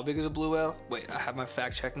 how big is a blue whale? Wait, I have my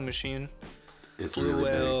fact checking machine. It's Blue really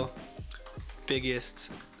whale, big. biggest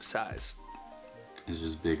size. It's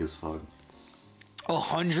just big as fuck.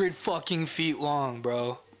 100 fucking feet long,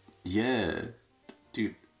 bro. Yeah,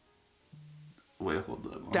 dude. Wait, hold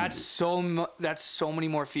up. That's so many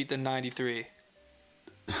more feet than 93.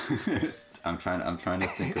 I'm trying to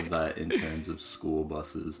think of that in terms of school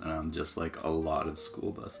buses, and I'm just like a lot of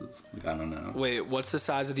school buses. Like I don't know. Wait, what's the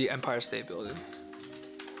size of the Empire State Building?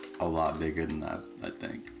 A lot bigger than that, I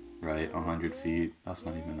think. Right, 100 feet. That's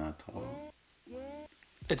not even that tall.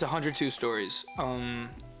 It's 102 stories.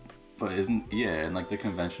 But and like the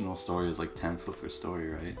conventional story is like 10 foot per story,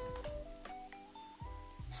 right?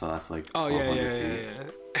 So that's like Oh 1,200 yeah.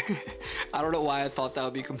 feet. I don't know why I thought that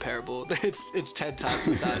would be comparable. It's 10 times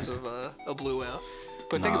the size of a blue whale.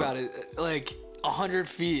 But think Nah. about it, like 100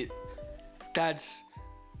 feet. That's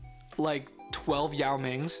like 12 Yao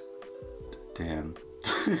Mings. Damn.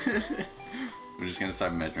 We're just gonna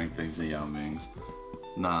start measuring things in Yao Mings.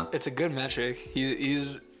 Nah, It's a good metric.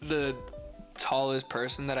 He's the tallest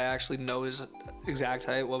person that I actually know his exact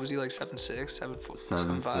height. What was he, like 7'6", 7'5"?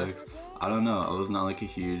 7'6". I don't know. I was not like a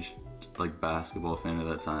huge like basketball fan at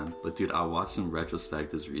that time. But dude, I watched some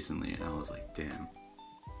retrospectives recently and I was like, damn.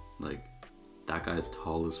 Like, that guy's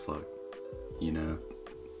tall as fuck. You know?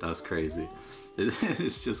 That's crazy.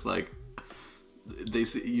 It's just like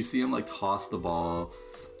you see him like toss the ball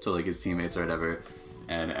to like his teammates or whatever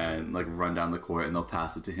and like run down the court and they'll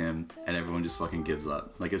pass it to him and everyone just fucking gives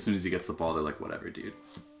up. Like as soon as he gets the ball, they're like, whatever, dude.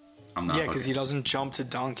 I'm not Yeah, because he fucking- doesn't jump to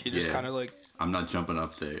dunk. He just Yeah. kind of like... I'm not jumping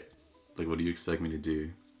up there. Like, what do you expect me to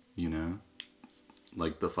do? You know?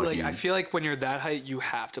 Like, the fucking... Like, I feel like when you're that height, you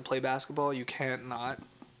have to play basketball. You can't not.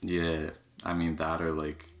 Yeah. I mean, that or,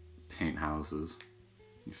 like, paint houses.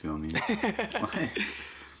 You feel me?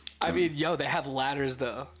 I mean, yo, they have ladders,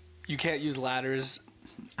 though. You can't use ladders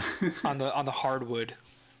on the hardwood.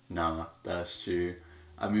 Nah, that's true.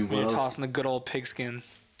 I mean, When what you're else? tossing the good old pigskin.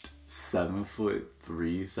 7'3",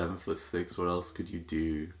 7'6". What else could you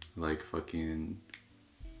do? Like, fucking...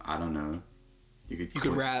 I don't know. You could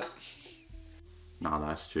rap. Nah,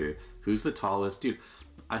 that's true. Who's the tallest? Dude,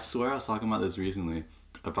 I swear I was talking about this recently.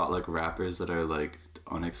 About, like, rappers that are, like,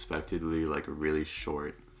 unexpectedly, like, really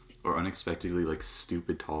short. Or unexpectedly, like,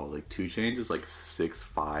 stupid tall. Like, 2 Chainz is, like,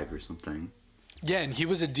 6'5" or something. Yeah, and he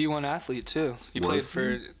was a D1 athlete, too. He played Was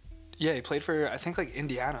for... he? Yeah, he played for, I think, like,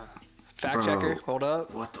 Indiana. Fact Bro. checker, hold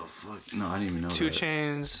up. What the fuck? No, I didn't even know 2 that.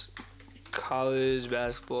 Chainz, college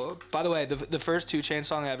basketball. By the way, the first 2 Chainz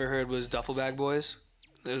song I ever heard was Duffel Bag Boys.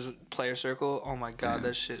 There's Player Circle. Oh my god, Damn.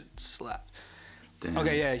 that shit slapped. Damn.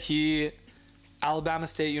 Okay, yeah, he... Alabama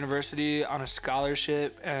State University on a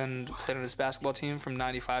scholarship and played on his basketball team from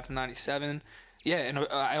 95 to 97. Yeah, and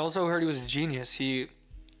I also heard he was a genius. He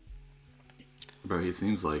Bro, he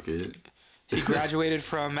seems like it. graduated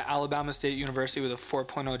from Alabama State University with a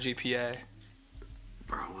 4.0 GPA.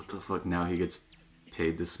 Bro, what the fuck? Now he gets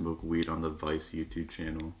paid to smoke weed on the Vice YouTube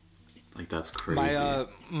channel. Like, that's crazy.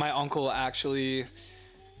 My uncle actually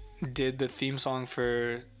did the theme song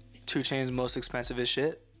for 2 Chainz' Most Expensive as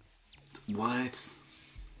Shit. What?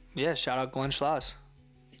 Yeah, shout out Glenn Schloss.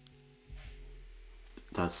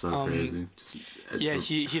 That's so crazy. Just, Yeah,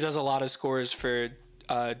 he does a lot of scores for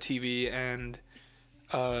TV and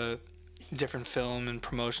different film and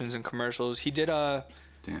promotions and commercials. He did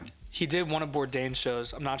damn. he did one of Bourdain's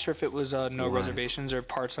shows. I'm not sure if it was No What? Reservations or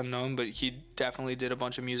Parts Unknown, but he definitely did a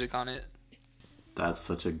bunch of music on it. That's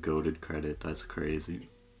such a goated credit. That's crazy.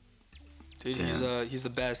 Dude, Damn. he's the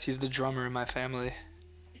best. He's the drummer in my family.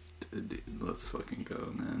 Dude, let's fucking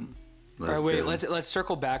go, man. All Let's right, wait. go. Let's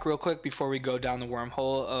circle back real quick before we go down the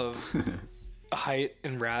wormhole of height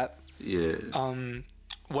and rap. Yeah.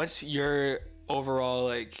 What's your overall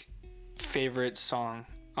like favorite song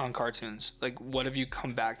on cartoons? Like, what have you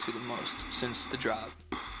come back to the most since the drop?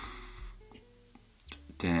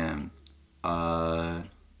 Damn.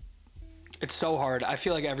 It's so hard. I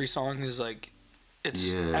feel like every song is like,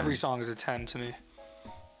 Yeah. every song is a 10 to me.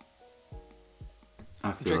 I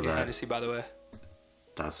I'm feel drinking that. Hennessy, by the way.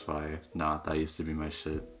 That's fire. Nah, that used to be my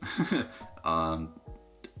shit.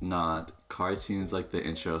 Nah, cartoons like the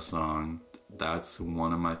intro song. That's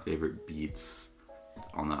one of my favorite beats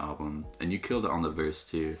on the album, and you killed it on the verse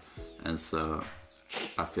too. And so,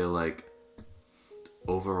 I feel like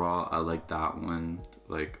overall I like that one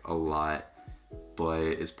like a lot. But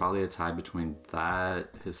it's probably a tie between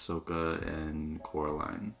that, Hisoka, and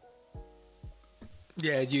Coraline.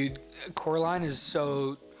 Yeah, Coraline is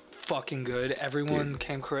so fucking good. Everyone Dude.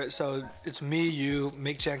 came correct. So it's me, you,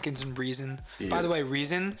 Mick Jenkins, and Reason. By Yeah. the way,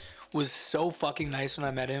 Reason was so fucking nice when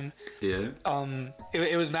I met him. Yeah.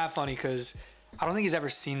 It was mad funny because I don't think he's ever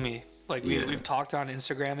seen me. Like Yeah. we've talked on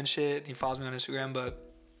Instagram and shit. He follows me on Instagram, but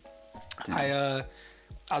Damn.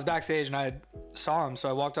 I was backstage and I saw him, so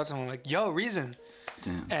I walked up to him. I'm like, "Yo, Reason,"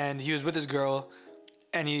 Damn. and he was with his girl,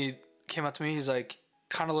 and he came up to me. He's like,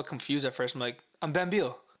 kind of looked confused at first. I'm like, "I'm Ben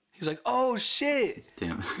Beal." He's like, "Oh shit!"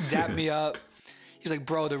 Damn. Dapped me up. He's like,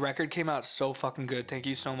 "Bro, the record came out so fucking good. Thank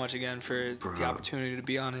you so much again for Bro. the opportunity to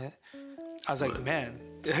be on it." I was like, What? "Man,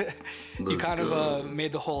 you Let's kind go. of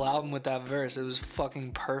made the whole album with that verse. It was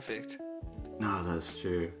fucking perfect." No, that's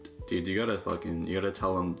true. Dude, you gotta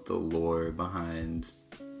tell them the lore behind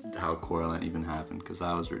how Coraline even happened, because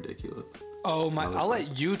that was ridiculous. Oh my! That was I'll like-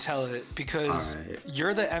 let you tell it because Alright.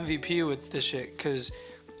 you're the MVP with this shit. Because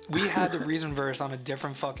we had the Reason verse on a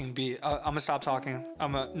different fucking beat. I'm gonna stop talking.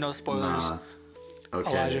 No spoilers. Nah.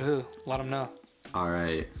 Okay. Elijah who? Let him know.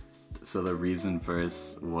 Alright. So the Reason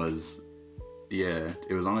verse was, yeah,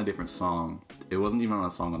 it was on a different song. It wasn't even on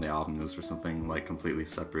a song on the album. It was for something like completely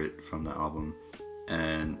separate from the album.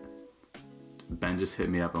 And Ben just hit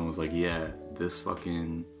me up and was like, yeah, this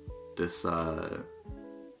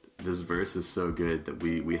verse is so good that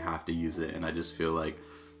we have to use it. And I just feel like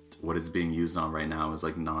what it's being used on right now is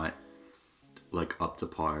like not like up to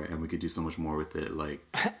par, and we could do so much more with it, like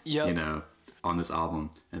Yep. you know, on this album.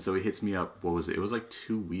 And so he hits me up. What was it? It was like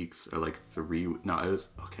 2 weeks or like 3. No, it was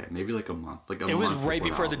okay, maybe like a month. Like a It was month right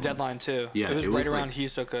before the album. deadline too. Yeah, it was it right was, around like-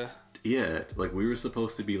 Hisoka. Yeah, like we were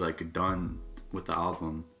supposed to be like done with the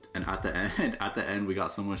album, and at the end we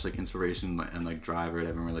got so much like inspiration and like drive or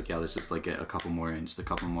whatever, and we're like, yeah, let's just like get a couple more in, just a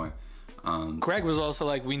couple more. Greg was also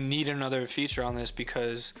like, we need another feature on this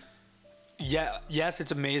because, yes,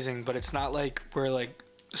 it's amazing, but it's not like we're like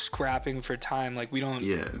scrapping for time. Like we don't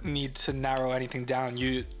Yeah. need to narrow anything down.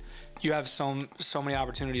 You have so many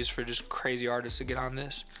opportunities for just crazy artists to get on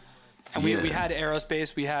this. And we Yeah. had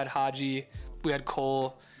Aerospace, we had Haji, we had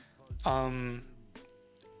Cole.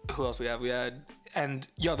 Who else we had?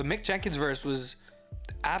 The Mick Jenkins verse was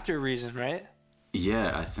after Reason, right?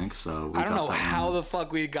 Yeah, I think so. I don't know how the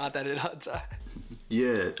fuck we got that in on time.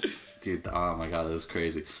 Yeah, dude. Oh my god, that was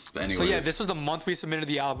crazy. But anyways, So yeah, this was the month we submitted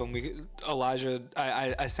the album. Elijah,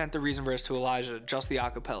 I sent the Reason verse to Elijah, just the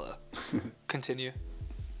acapella. Continue.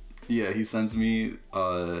 yeah, he sends me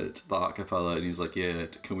the acapella, and he's like, yeah,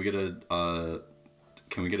 can we get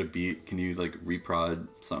a beat? Can you like reprod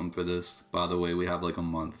something for this? By the way, we have like a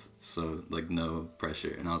month, so like no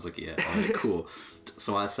pressure. And I was like, yeah, all right, cool.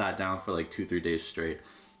 So I sat down for like 2-3 days straight,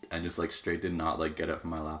 and just like straight did not like get up from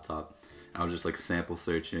my laptop. I was just like sample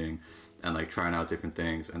searching and like trying out different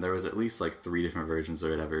things, and there was at least like 3 different versions or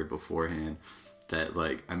whatever beforehand that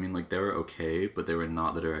like, I mean, like they were okay, but they were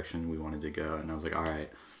not the direction we wanted to go. And I was like, all right,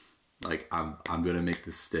 like I'm gonna make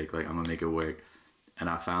this stick, like I'm gonna make it work. And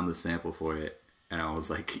I found the sample for it, and I was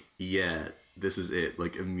like, yeah, this is it.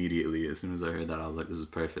 Like immediately, as soon as I heard that, I was like, this is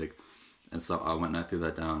perfect. And so I went and I threw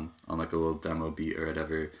that down on like a little demo beat or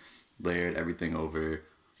whatever, layered everything over,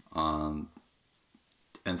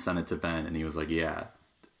 and sent it to Ben, and he was like, yeah,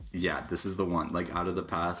 this is the one. Like out of the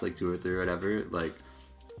past like 2 or 3 or whatever, like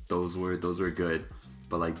those were good,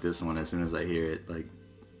 but like this one, as soon as I hear it, like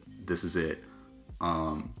this is it.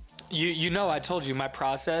 You know, I told you my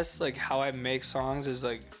process, like how I make songs is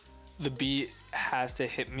like the beat has to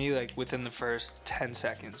hit me like within the first 10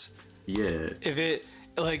 seconds. Yeah. If it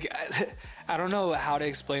like I don't know how to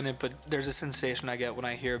explain it, but there's a sensation I get when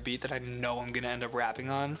I hear a beat that I know I'm gonna end up rapping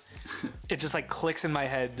on. It just like clicks in my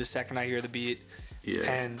head the second I hear the beat. Yeah.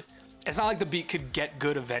 And it's not like the beat could get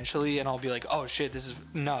good eventually and I'll be like, oh shit, this is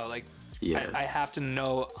no, like Yeah. I have to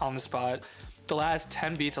know on the spot. The last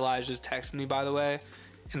 10 beats Elijah just texted me, by the way,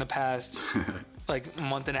 in the past like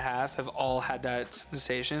month and a half have all had that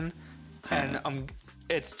sensation. And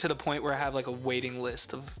it's to the point where I have like a waiting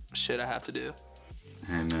list of shit I have to do.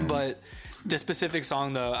 Hey, man. But this specific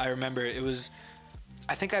song, though, I remember it was.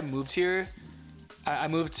 I think I moved here. I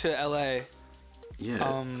moved to LA.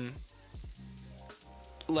 Yeah.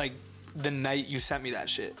 Like the night you sent me that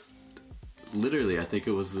shit. Literally, I think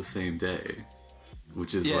it was the same day,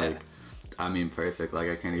 which is Yeah. like, I mean, perfect. Like,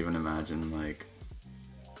 I can't even imagine like,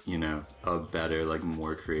 you know, a better, like,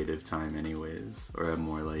 more creative time, anyways, or a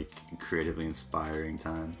more like creatively inspiring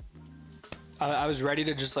time. I was ready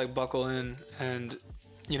to just like buckle in, and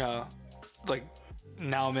you know, like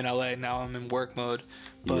now I'm in LA. Now I'm in work mode.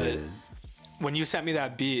 But Yeah. when you sent me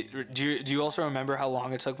that beat, do you also remember how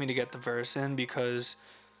long it took me to get the verse in? Because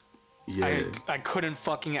Yeah. I couldn't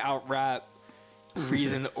fucking out rap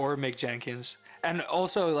Reason or Mick Jenkins. And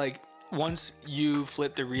also, like, once you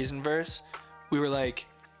flipped the Reason verse, we were like,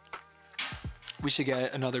 we should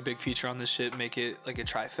get another big feature on this shit, make it like a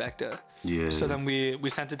trifecta. Yeah. So then we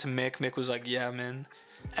sent it to Mick. Mick was like, yeah, man.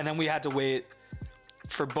 And then we had to wait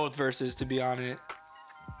for both verses to be on it.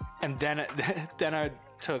 And then then I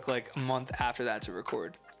took like a month after that to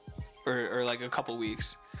record. Or like a couple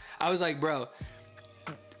weeks. I was like, bro,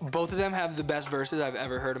 both of them have the best verses I've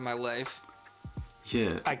ever heard in my life.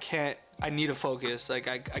 Yeah. I need to focus. Like,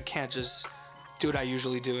 I can't just do what I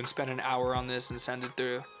usually do and spend an hour on this and send it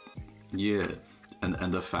through. Yeah.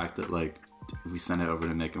 And the fact that, like, we sent it over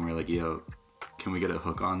to Mick and we're like, yo, can we get a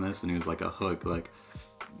hook on this? And he was like, a hook? Like,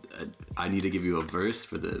 I need to give you a verse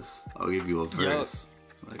for this. I'll give you a verse.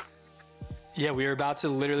 Like, Yeah, we were about to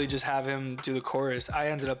literally just have him do the chorus. I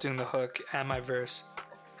ended up doing the hook and my verse.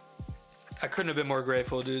 I couldn't have been more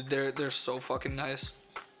grateful, dude. They're so fucking nice.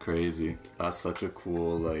 crazy. That's such a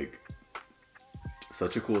cool, like,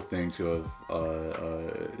 such a cool thing to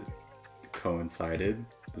have coincided.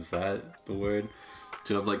 Is that the word?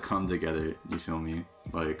 To have, like, come together, you feel me?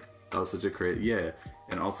 Like, that was such a crazy, yeah.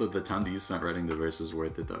 And also the time that you spent writing the verse is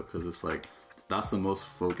worth it, though, because it's like, that's the most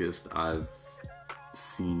focused I've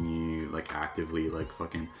seen you, like, actively, like,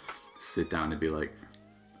 fucking sit down and be like,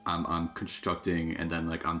 I'm constructing, and then,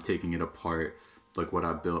 like, I'm taking it apart, like, what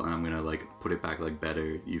I built, and I'm gonna, like, put it back, like,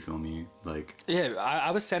 better, you feel me? Like, Yeah,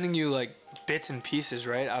 I was sending you like bits and pieces,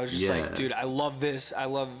 right? I was just Yeah. like, dude, I love this. I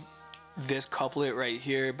love this couplet right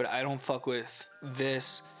here, but I don't fuck with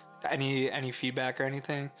this. Any feedback or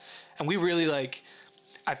anything? And we really, like,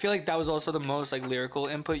 I feel like that was also the most, like, lyrical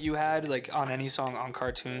input you had, like, on any song on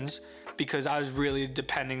Cartoons, because I was really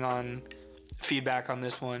depending on feedback on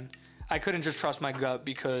this one. I couldn't just trust my gut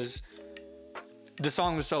because the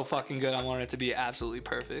song was so fucking good. I wanted it to be absolutely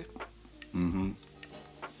perfect.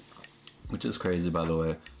 which is crazy, by the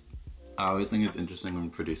way. I always think it's interesting when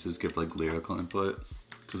producers give, like, lyrical input,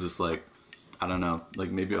 because it's like, I don't know,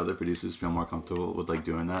 like, maybe other producers feel more comfortable with, like,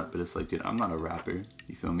 doing that, but it's like, dude, I'm not a rapper,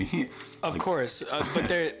 you feel me? Of Like, course,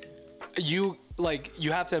 but you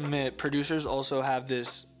have to admit, producers also have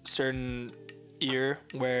this certain ear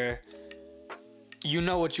where you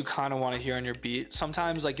know what you kind of want to hear on your beat.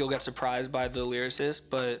 Sometimes, like, you'll get surprised by the lyricist,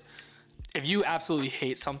 but if you absolutely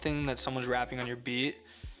hate something that someone's rapping on your beat,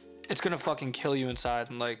 it's gonna fucking kill you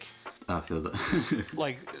inside and, like, I feel that.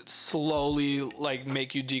 like slowly, like,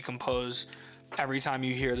 make you decompose every time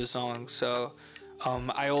you hear the song. So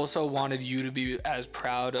I also wanted you to be as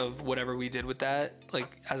proud of whatever we did with that,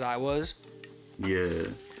 like, as I was. Yeah,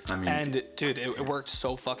 I mean, And dude, it worked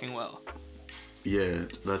so fucking well. yeah,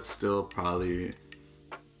 that's still probably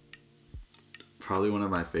one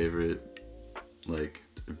of my favorite, like,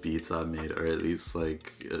 beats I've made, or at least,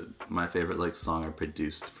 like, my favorite, like, song I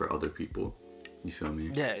produced for other people. You feel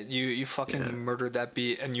me? Yeah, you fucking Yeah. murdered that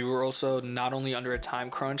beat, and you were also not only under a time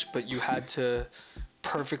crunch, but you had to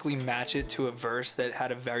perfectly match it to a verse that had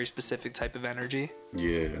a very specific type of energy.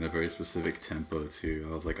 Yeah, and a very specific tempo too.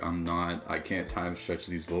 I was like, I can't time stretch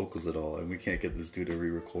these vocals at all, and we can't get this dude to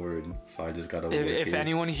re-record, so I just gotta work If it.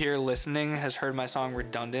 anyone here listening has heard my song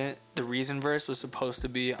Redundant, the Reason verse was supposed to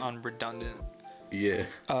be on Redundant. Yeah.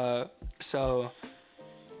 So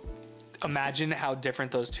imagine how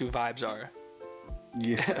different those two vibes are.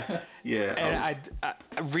 Yeah. Yeah. And I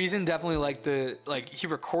Reason definitely, like, he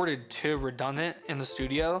recorded to Redundant in the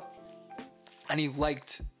studio, and he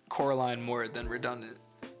liked Coraline more than Redundant.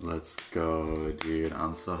 Let's go, dude.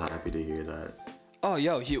 I'm so happy to hear that. Oh,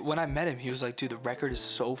 yo, when I met him, he was like, dude, the record is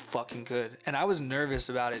so fucking good. And I was nervous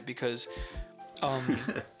about it because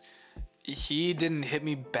he didn't hit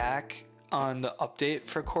me back on the update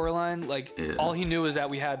for Coraline. Like, all he knew is that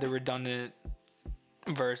we had the Redundant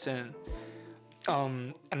verse in.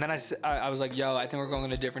 And then I was like, yo, I think we're going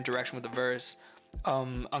in a different direction with the verse.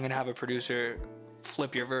 I'm going to have a producer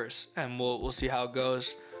flip your verse, and we'll see how it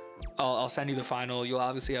goes. I'll send you the final. You'll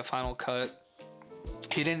obviously have final cut.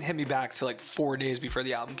 He didn't hit me back till like 4 days before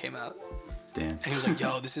the album came out. Damn. And he was like,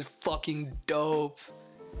 yo, this is fucking dope.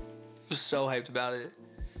 He was so hyped about it.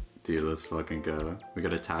 Dude, let's fucking go. We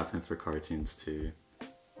gotta tap him for cartoons too.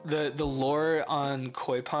 The lore on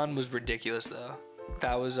Koi Pond was ridiculous though.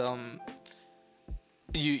 That was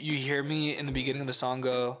you hear me in the beginning of the song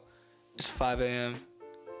go, it's 5 a.m.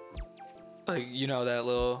 Like, you know that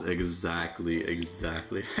little... Exactly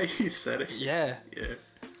how you said it. Yeah.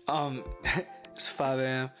 Yeah. It's 5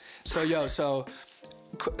 a.m. So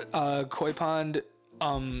Koi Pond,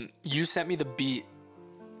 you sent me the beat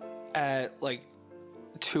at like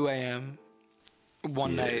 2 a.m.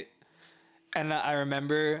 one night. And I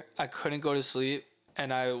remember I couldn't go to sleep,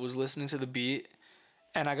 and I was listening to the beat,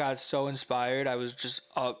 and I got so inspired. I was just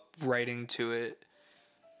up writing to it.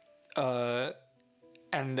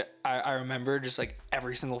 And I remember just like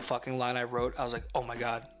every single fucking line I wrote, I was like, oh my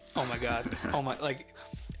God. Oh my, like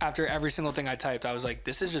after every single thing I typed, I was like,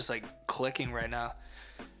 this is just like clicking right now.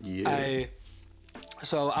 Yeah.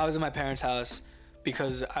 So I was in my parents' house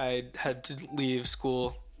because I had to leave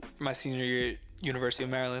school my senior year, University of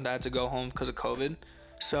Maryland. I had to go home because of COVID.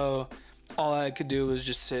 So all I could do was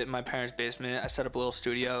just sit in my parents' basement. I set up a little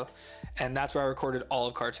studio, and that's where I recorded all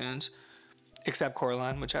of cartoons, except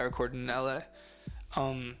Coraline, which I recorded in LA.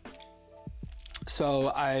 So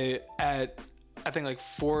at think like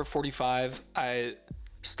 4:45, I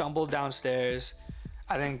stumbled downstairs.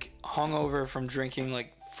 I think hungover from drinking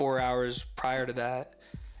like 4 hours prior to that,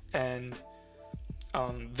 and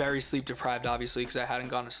very sleep deprived, obviously, because I hadn't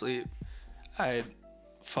gone to sleep. I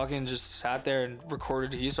fucking just sat there and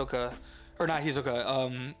recorded Hisoka, or not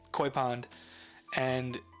Hisoka, Koi Pond,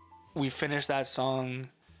 and we finished that song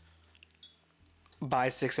by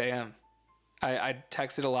 6 a.m. I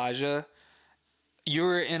texted Elijah. You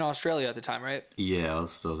were in Australia at the time, right? Yeah, I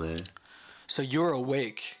was still there. So you were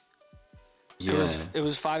awake. Yeah. It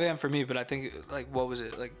was 5 a.m. for me, but I think, like, what was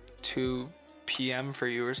it? Like 2 p.m. for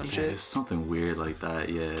you or some shit? It's something weird like that,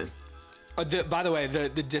 yeah. By the way, the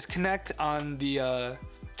disconnect on the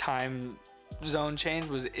time zone change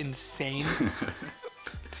was insane.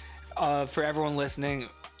 For everyone listening,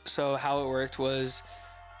 so how it worked was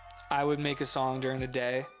I would make a song during the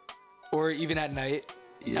day or even at night,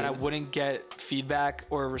 and I wouldn't get feedback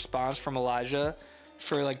or a response from Elijah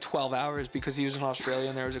for like 12 hours because he was in Australia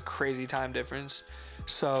and there was a crazy time difference.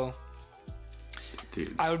 So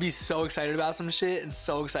dude, I would be so excited about some shit and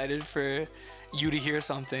so excited for you to hear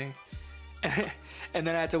something. And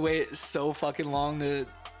then I had to wait so fucking long to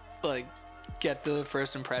like get the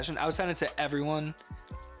first impression. I would send it to everyone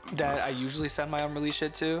that I usually send my unreleased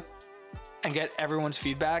shit to and get everyone's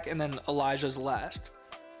feedback, and then Elijah's last.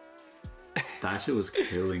 that shit was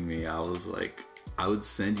killing me. I was like, I would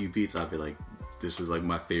send you beats. I'd be like, this is like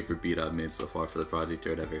my favorite beat I've made so far for the project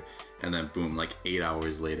or whatever. And then boom, like 8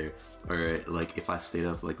 hours later, or like if I stayed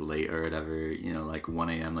up like late or whatever, you know, like 1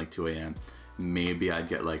 a.m., like 2 a.m., maybe I'd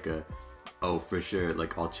get like a, oh, for sure,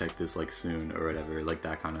 like I'll check this like soon or whatever, like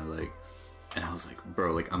that kind of like. And I was like,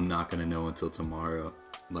 bro, like I'm not gonna know until tomorrow.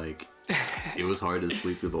 Like it was hard to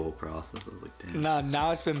sleep through the whole process. I was like, damn. Nah,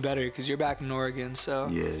 now it's been better because you're back in Oregon, so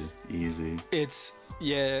Yeah, easy. it's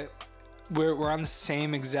we're on the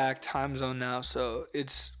same exact time zone now, so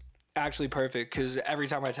it's actually perfect because every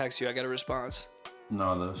time I text you, I get a response.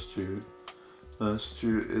 No, that's true. That's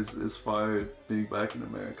true. It's fire being back in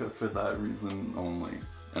America for that reason only.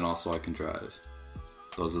 And also I can drive.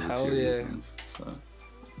 Those are the Hell two yeah. reasons. So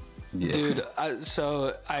yeah. Dude,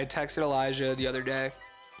 so I texted Elijah the other day.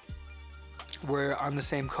 We're on the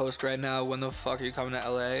same coast right now. When the fuck are you coming to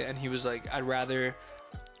LA? And he was like, I'd rather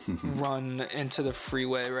run into the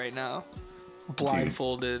freeway right now,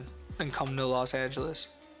 blindfolded, than come to Los Angeles.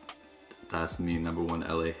 That's me, number one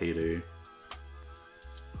LA hater.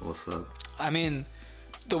 What's up? I mean,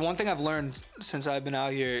 the one thing I've learned since I've been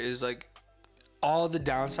out here is like all the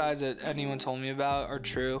downsides that anyone told me about are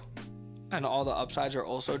true, and all the upsides are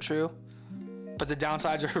also true, but the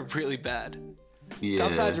downsides are really bad. Yeah. The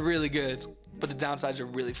upsides are really good, but the downsides are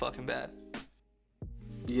really fucking bad.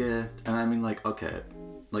 Yeah, and I mean, like, okay,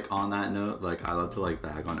 like on that note, like I love to like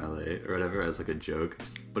bag on LA or whatever as like a joke,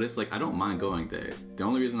 But it's like, I don't mind going there. The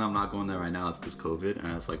only reason I'm not going there right now is because COVID.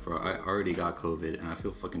 And it's like, bro, I already got COVID and I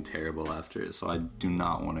feel fucking terrible after it. So I do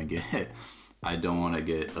not want to get, I don't want to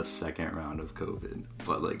get a second round of COVID.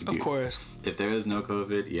 But like, dude, Of course. if there is no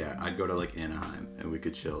COVID, yeah, I'd go to like Anaheim and we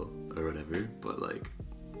could chill or whatever. But like,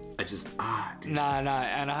 I just, dude. Nah.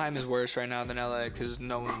 Anaheim is worse right now than LA because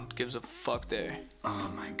no one gives a fuck there. Oh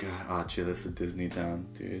my god. Oh, chill, this is Disney Town,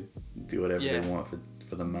 dude. Do whatever Yeah. they want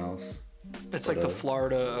for the mouse. It's But, like the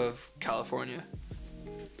Florida of California.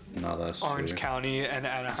 No, that's Orange true. County and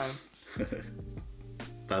Anaheim.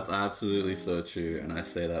 That's absolutely so true, and I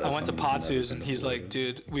say that. I as went to someone who's never Patsu's been and to he's Florida. like,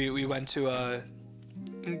 dude, we went to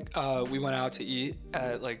we went out to eat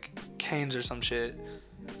at like Cane's or some shit.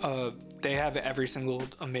 They have every single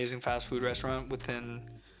amazing fast food restaurant within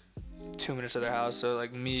 2 minutes of their house. So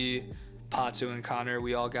like me, Patsu, and Connor,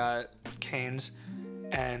 we all got Cane's,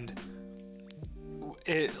 and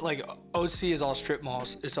it like OC is all strip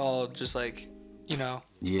malls. It's all just like, you know,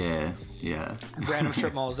 Yeah. random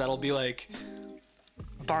strip malls that'll be like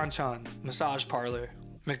Bonchon, massage parlor,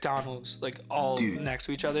 McDonald's, like all Dude. next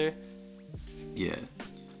to each other. Yeah.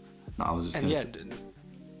 No, I was just And gonna yeah, say,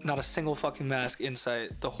 not a single fucking mask in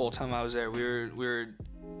sight the whole time I was there. We were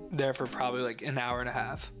there for probably like an hour and a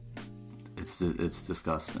half. it's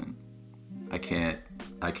disgusting. I can't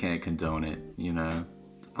condone it. You know,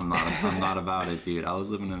 I'm not about it, dude. I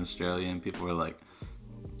was living in Australia and people were like,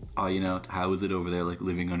 oh, you know, how is it over there, like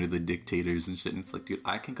living under the dictators and shit? And it's like, dude,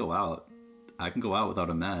 I can go out without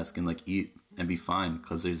a mask and like eat and be fine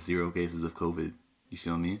because there's 0 cases of COVID. You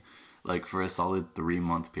feel me? Like for a solid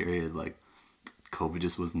 3-month period, like COVID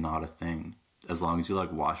just was not a thing. As long as you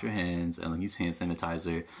like wash your hands and like use hand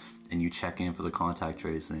sanitizer and you check in for the contact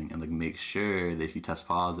tracing and like make sure that if you test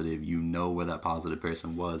positive, you know where that positive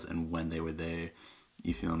person was and when they were there.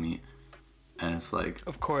 You feel me? And it's like,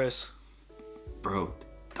 Of course. bro,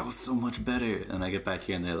 that was so much better. And I get back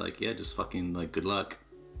here and they're like, yeah, just fucking like good luck.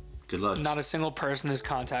 Good luck. Not a single person is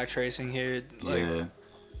contact tracing here. Like, yeah.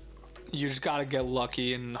 you just gotta get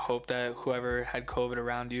lucky and hope that whoever had COVID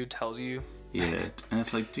around you tells you. Yeah. And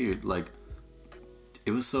it's like, dude, like,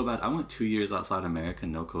 it was so bad. I went 2 years outside America,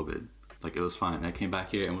 no COVID. Like, it was fine. I came back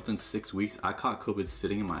here, and within 6 weeks, I caught COVID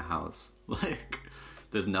sitting in my house. Like,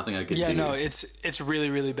 there's nothing I could do. Yeah, no, it's really,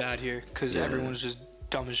 really bad here because Yeah. everyone's just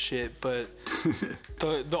dumb as shit. But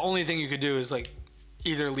the only thing you could do is like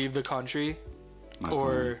either leave the country My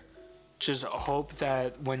or plan. just hope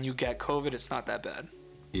that when you get COVID, it's not that bad.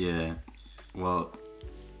 Yeah. Well,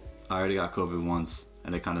 I already got COVID once,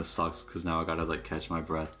 and it kind of sucks because now I gotta, like, catch my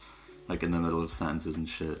breath, like, in the middle of sentences and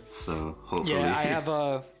shit. So, hopefully...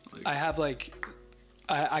 Yeah,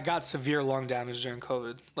 I got severe lung damage during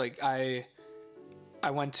COVID. Like I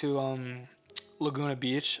went to Laguna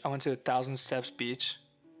Beach. I went to 1,000 Steps Beach,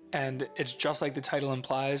 and it's just like the title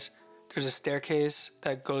implies. There's a staircase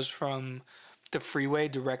that goes from the freeway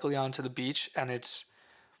directly onto the beach, and it's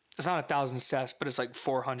not 1,000 steps, but it's like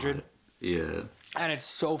 400, Yeah. and it's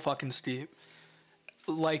so fucking steep,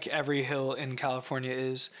 like every hill in California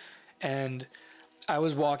is. And I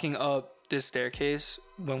was walking up this staircase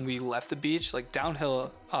when we left the beach, like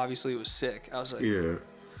downhill. Obviously, it was sick. I was like, Yeah.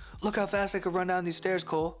 look how fast I could run down these stairs,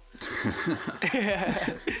 Cole.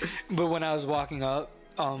 But when I was walking up,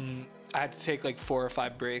 I had to take like 4 or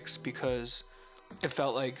 5 breaks because it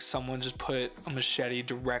felt like someone just put a machete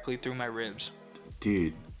directly through my ribs.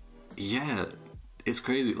 Dude, yeah, it's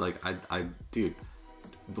crazy. Like, dude,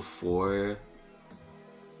 before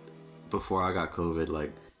I got COVID,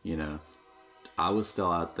 like, you know, I was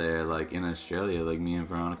still out there, like, in Australia. Like, me and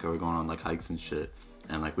Veronica were going on, like, hikes and shit,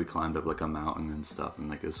 and, like, we climbed up, like, a mountain and stuff, and,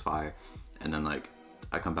 like, it was fire. And then, like,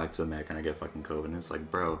 I come back to America and I get fucking COVID, and it's like,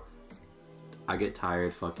 bro, I get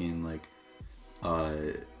tired fucking, like,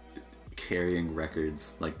 carrying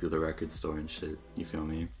records, like, through the record store and shit. You feel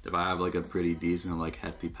me? If I have, like, a pretty decent, like,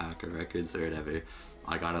 hefty pack of records or whatever,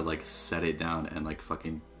 I gotta, like, set it down and, like,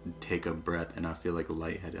 fucking take a breath, and I feel, like,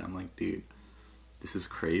 lightheaded. I'm like, dude, this is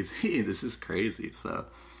crazy. This is crazy. So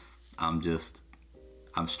I'm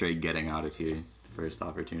straight getting out of here. First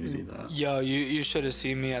opportunity, though. Yo, you should have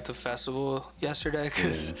seen me at the festival yesterday,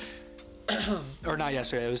 cause or not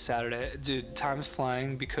yesterday, it was Saturday. Dude, time's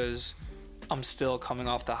flying because I'm still coming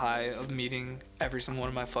off the high of meeting every single one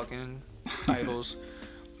of my fucking idols.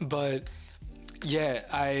 But yeah,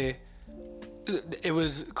 it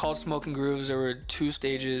was called Smoking Grooves. There were 2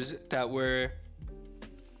 stages that were,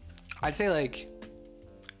 I'd say, like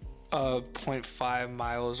 0.5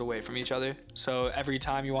 miles away from each other. So every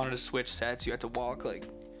time you wanted to switch sets, you had to walk like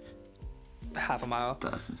half a mile.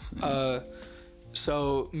 That's insane.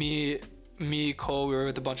 So me, Cole, we were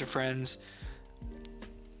with a bunch of friends.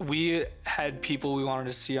 we had people we wanted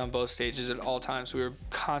to see on both stages at all times. We were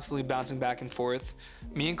constantly bouncing back and forth.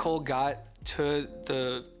 Me and Cole got to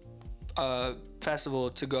the festival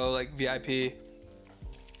to go like VIP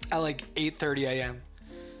at like 8:30 a.m.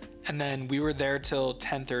 and then we were there till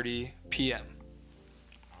 10:30 p.m.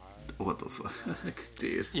 What the fuck,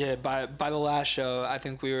 dude? Yeah, by the last show, I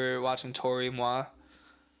think we were watching Tori et Moi.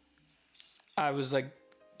 I was like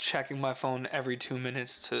checking my phone every 2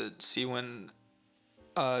 minutes to see when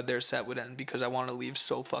their set would end because I wanted to leave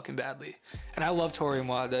so fucking badly. And I love Tori et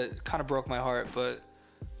Moi. That kind of broke my heart, but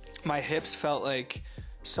my hips felt like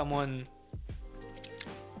someone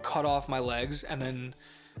cut off my legs and then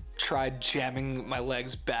tried jamming my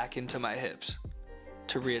legs back into my hips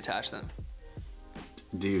to reattach them.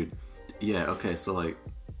 Dude, yeah, okay, so like,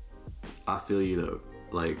 I feel you though.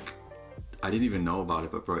 Like, I didn't even know about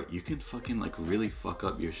it, but bro, you can fucking like really fuck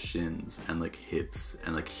up your shins and like hips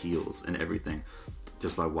and like heels and everything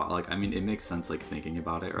just by like, I mean, it makes sense like thinking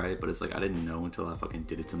about it, right? But it's like I didn't know until I fucking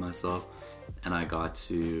did it to myself. And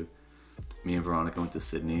me and Veronica went to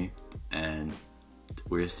Sydney, and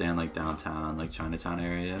we were staying like downtown, like Chinatown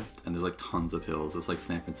area, and there's like tons of hills. It's like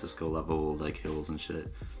San Francisco level like hills and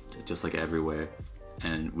shit, just like everywhere.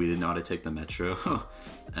 And we didn't know how to take the metro,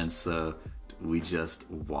 and so we just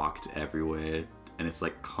walked everywhere, and it's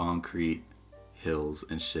like concrete hills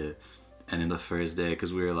and shit. And in the first day,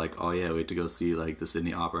 because we were like, oh yeah, we had to go see like the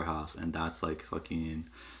Sydney Opera House, and that's like fucking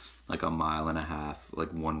like 1.5 miles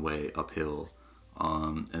like one way uphill.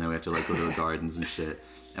 And then we had to like go to the gardens and shit,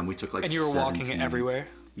 and we took like and you were walking everywhere.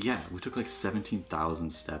 Yeah, we took like 17,000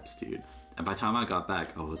 steps, dude. And by the time I got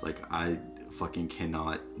back, I was like, I fucking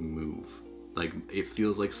cannot move. Like, it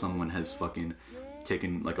feels like someone has fucking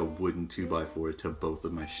taken like a wooden 2x4 to both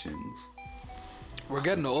of my shins. We're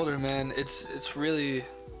getting older, man. It's really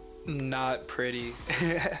not pretty.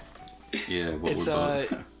 Yeah, but we're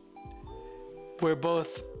both. We're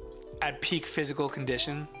both at peak physical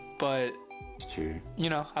condition, but It's true. you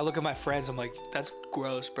know, I look at my friends, I'm like, that's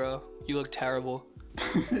gross, bro. You look terrible.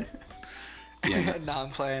 Yeah. Nah,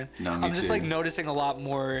 I'm playing. No, me I'm just too. like noticing a lot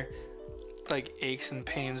more like aches and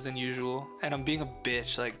pains than usual, and I'm being a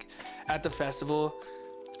bitch. Like at the festival,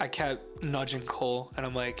 I kept nudging Cole, and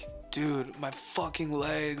I'm like, dude, my fucking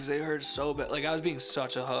legs, they hurt so bad. Like I was being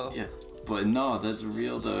such a hoe. Yeah, but no, that's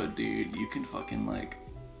real though, dude. You can fucking like,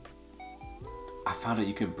 I found out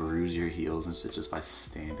you can bruise your heels and shit just by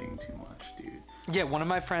standing too much, dude. Yeah, one of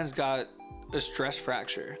my friends got a stress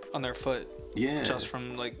fracture on their foot. Yeah. Just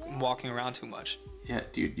from like walking around too much. Yeah,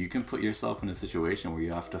 dude, you can put yourself in a situation where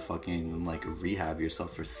you have to fucking like rehab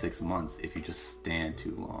yourself for 6 months if you just stand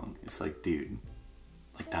too long. It's like, dude,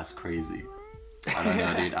 like that's crazy. I don't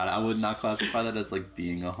know, dude. I would not classify that as like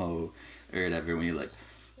being a hoe or whatever. When you're like,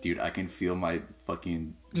 dude, I can feel my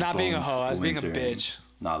fucking Not being a bones hoe, I was being a splintering. bitch.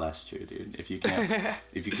 Nah, that's true, dude. If you can't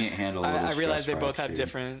handle a little I realize they stress both have fracture.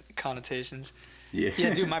 different connotations. Yeah.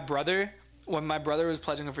 Yeah, dude, when my brother was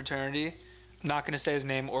pledging a fraternity, I'm not gonna say his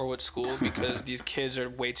name or what school because these kids are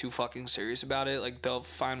way too fucking serious about it. Like they'll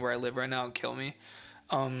find where I live right now and kill me.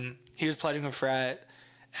 He was pledging a frat,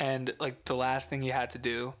 and like the last thing he had to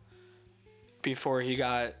do before he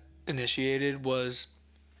got initiated was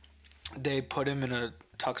they put him in a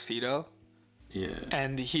tuxedo, Yeah.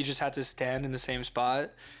 and he just had to stand in the same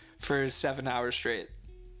spot for 7 hours straight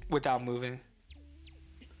without moving.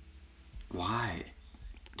 Why?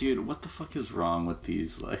 Dude, what the fuck is wrong with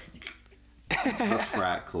these, like, the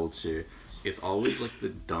frat culture? It's always, like, the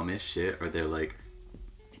dumbest shit, or they're like,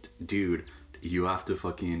 dude, you have to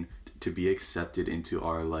fucking, to be accepted into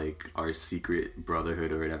our, like, our secret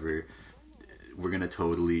brotherhood or whatever, we're gonna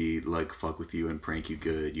totally, like, fuck with you and prank you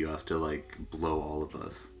good. You have to, like, blow all of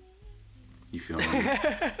us. You feel me?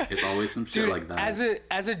 It's always some shit Dude, like that.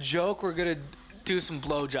 as a joke, we're gonna do some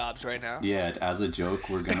blowjobs right now. Yeah, as a joke,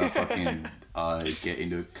 we're gonna fucking get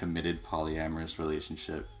into a committed polyamorous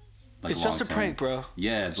relationship. Like, It's just a long-term. prank, bro.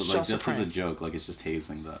 Yeah, It's but like just a just as a prank. joke, like it's just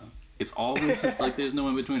hazing though. It's always just, like there's no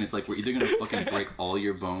in between. It's like we're either gonna fucking break all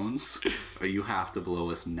your bones, or you have to blow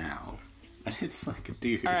us now. And it's like,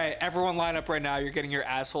 dude. All right, everyone line up right now. You're getting your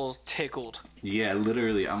assholes tickled. Yeah,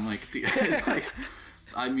 literally. I'm like, dude. Like,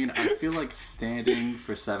 I mean, I feel like standing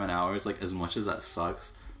for 7 hours, like as much as that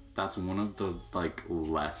sucks, that's one of the like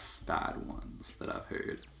less bad ones that I've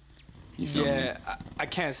heard. You feel me? Yeah, I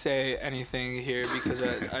can't say anything here because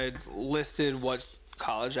I listed what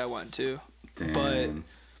college I went to, Damn. but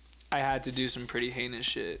I had to do some pretty heinous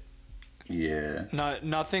shit. Yeah.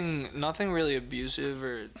 Nothing really abusive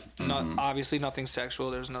or not. Obviously, nothing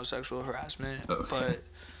sexual. There's no sexual harassment, but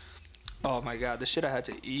oh my god, the shit I had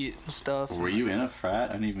to eat and stuff. Were you in a frat?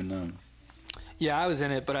 I didn't even know. Yeah, I was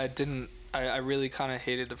in it, but I didn't I really kind of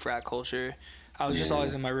hated the frat culture. I was just Yeah.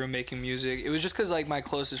 always in my room making music. It was just because like my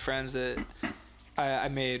closest friends that I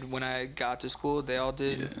made when I got to school, they all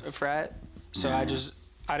did a frat. So Yeah.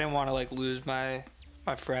 I didn't want to like lose my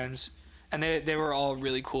friends, and they were all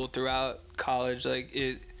really cool throughout college. Like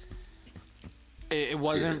it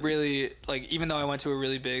wasn't really like, even though I went to a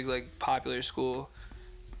really big like popular school,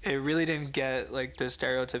 it really didn't get like the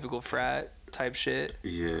stereotypical frat type shit.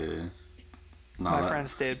 Yeah. No, My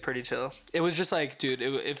friends stayed pretty chill. It was just like, dude,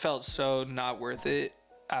 it felt so not worth it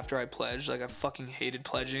after I pledged. Like, I fucking hated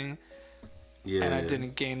pledging, Yeah. and I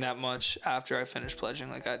didn't gain that much after I finished pledging.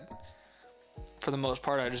 Like, for the most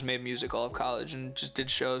part, I just made music all of college and just did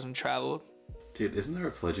shows and traveled. Dude, isn't there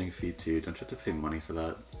a pledging fee too? Don't you have to pay money for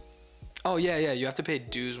that? Oh, yeah, you have to pay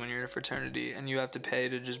dues when you're in a fraternity, and you have to pay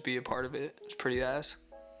to just be a part of it. It's pretty ass.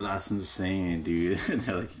 That's insane, dude.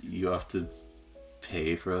 They're like, you have to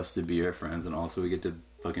pay for us to be your friends, and also we get to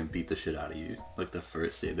fucking beat the shit out of you, like the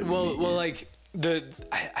first day that we meet you. Like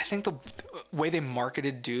I think the way they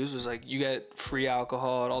marketed dues was like, you get free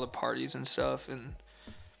alcohol at all the parties and stuff, and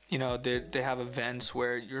you know they have events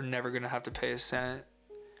where you're never gonna have to pay a cent.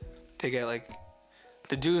 They get like,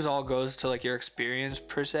 the dues all goes to like your experience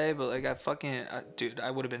per se, but like dude,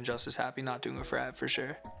 I would have been just as happy not doing a frat for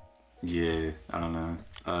sure. Yeah, I don't know.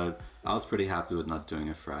 I was pretty happy with not doing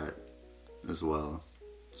a frat as well.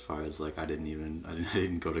 As far as like, I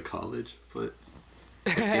didn't go to college, but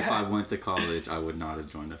if I went to college, I would not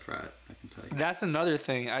have joined a frat. I can tell you. That's another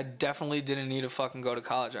thing. I definitely didn't need to fucking go to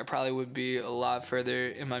college. I probably would be a lot further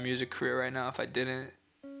in my music career right now if I didn't.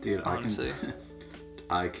 Dude, honestly.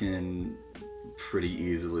 I can pretty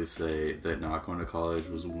easily say that not going to college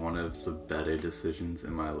was one of the better decisions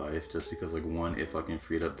in my life, just because like, one, it fucking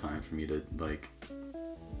freed up time for me to like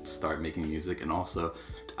start making music, and also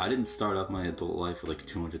I didn't start up my adult life with like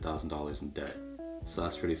 $200,000 in debt, so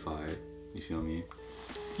that's pretty fire. You feel me?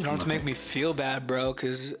 You don't have to make me feel bad, bro,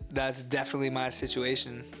 because that's definitely my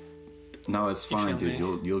situation. No, it's You fine, feel dude.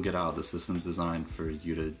 me? You'll get out. The system's designed for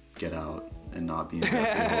you to get out and not be in debt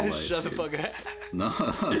your whole life. Shut the dude. fuck up. No,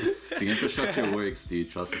 the infrastructure works, dude.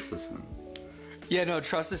 Trust the system. Yeah, no,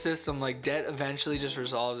 trust the system. Like, debt eventually just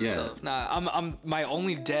resolves Yeah. itself. Nah, I'm my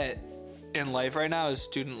only debt in life right now is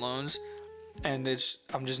student loans, and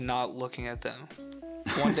I'm just not looking at them.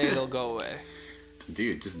 One day they'll go away.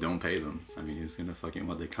 Dude, just don't pay them. I mean, who's gonna fucking,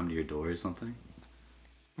 what, they come to your door or something?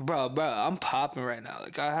 Bro, I'm popping right now.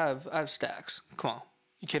 Like, I have stacks. Come on,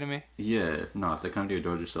 you kidding me? Yeah, no, if they come to your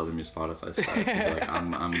door, just sell them your Spotify stats. Be like,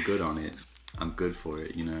 I'm good on it. I'm good for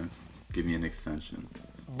it, you know? Give me an extension.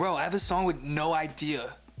 Bro, I have a song with No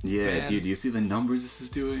Idea. Yeah, Man. dude, do you see the numbers this is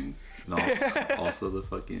doing? And also the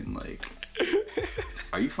fucking, like...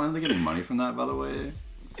 Are you finally getting money from that, by the way?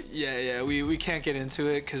 Yeah, we can't get into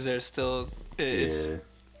it because there's still... It's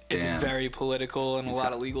Damn. very political and He's a lot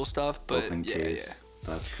got of legal stuff, but Open yeah. case.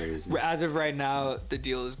 That's crazy. As of right now, the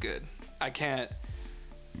deal is good. I can't,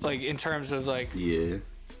 like, in terms of like Yeah.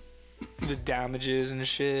 the damages and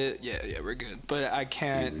shit. Yeah, we're good. But I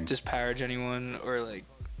can't Easy. disparage anyone or like,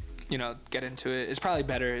 you know, get into it. It's probably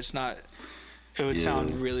better. It's not. It would Yeah.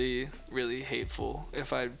 sound really, really hateful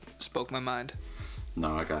if I spoke my mind.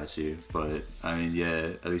 No, I got you. But, I mean,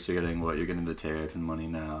 yeah, at least you're getting the tariff and money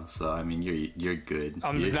now. So, I mean, you're good.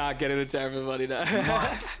 I'm You're- not getting the tariff money now.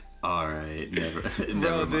 Alright, never. Bro,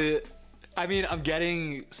 never mind. I mean, I'm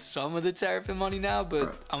getting some of the Terrapin money now, but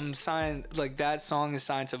Bro. I'm signed, like, that song is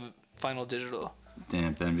signed to Final Digital.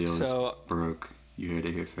 Damn, Benville So- is broke. You heard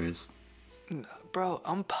it here first. Bro,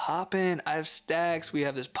 I'm popping. I have stacks. We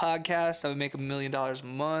have this podcast. I would make $1 million a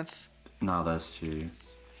month. No, that's true.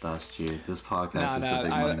 That's true. This podcast is Nah, the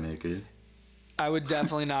big I- money maker. I would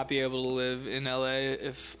definitely not be able to live in LA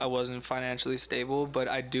if I wasn't financially stable, but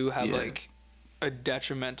I do have, Yeah. like, a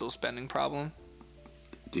detrimental spending problem.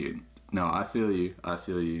 Dude, no, I feel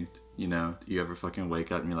you. You know, you ever fucking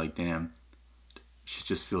wake up and you're like, damn, she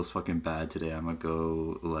just feels fucking bad today. I'm gonna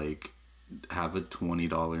go, like, have a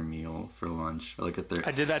 $20 meal for lunch. Or like a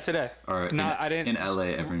I did that today. Or I didn't. in LA,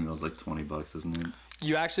 every meal's like $20, isn't it?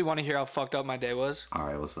 You actually want to hear how fucked up my day was?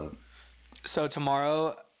 Alright, what's up? So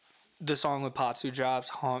tomorrow, the song with Patsu drops,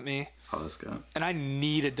 Haunt Me. Oh, let's go. And I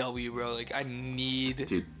need a W, bro. Like, I need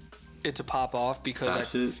Dude, it to pop off because That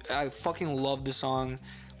shit- I fucking love the song.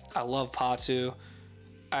 I love Patsu.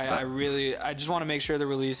 I just want to make sure the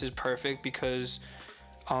release is perfect because,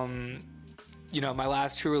 you know, my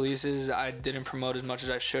last two releases, I didn't promote as much as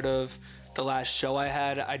I should have. The last show I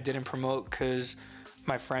had, I didn't promote because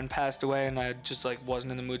my friend passed away and I just, like,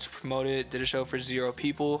 wasn't in the mood to promote it. Did a show for 0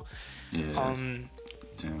 people. yeah.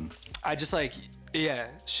 Damn. I just, like, yeah,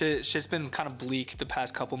 shit's been kind of bleak the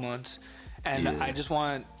past couple months, and Yeah. I just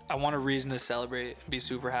want I want a reason to celebrate and be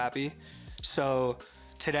super happy. So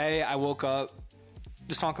today I woke up.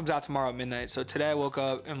 The song comes out tomorrow at midnight. So today I woke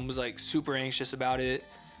up and was like super anxious about it.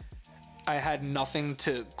 I had nothing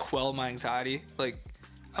to quell my anxiety. Like,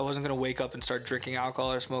 I wasn't gonna wake up and start drinking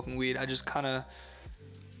alcohol or smoking weed. I just kind of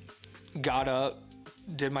got up,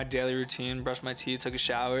 did my daily routine, brushed my teeth, took a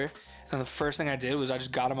shower, and the first thing I did was I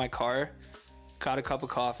just got in my car, got a cup of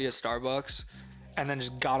coffee at Starbucks, and then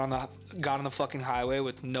just got on the fucking highway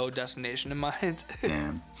with no destination in mind.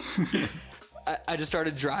 Damn. I just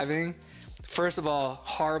started driving. First of all,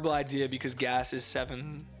 horrible idea because gas is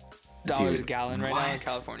 $7 a gallon right now in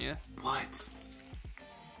California.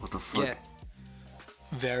 What the fuck? Yeah.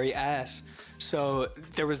 Very ass. So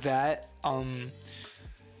there was that.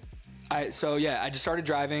 I just started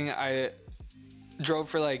driving. I drove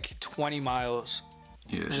for like 20 miles.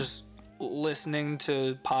 Yeah. Just listening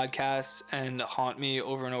to podcasts and Haunt Me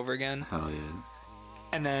over and over again. Hell yeah.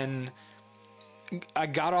 And then I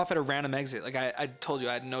got off at a random exit. Like I told you,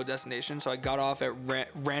 I had no destination. So I got off at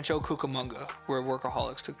Rancho Cucamonga, where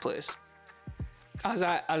Workaholics took place.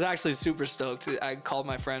 I was actually super stoked. I called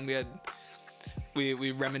my friend.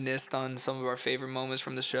 We reminisced on some of our favorite moments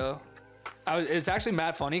from the show. It's actually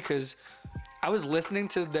mad funny because I was listening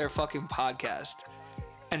to their fucking podcast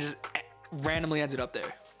and just randomly ended up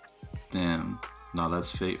there. Damn. No,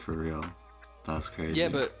 that's fate for real. That's crazy. Yeah,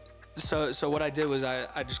 but so what I did was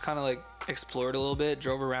I just kind of like explored a little bit,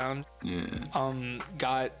 drove around. Yeah.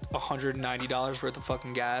 Got $190 worth of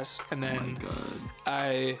fucking gas, and then Oh my God.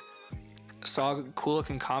 I saw a cool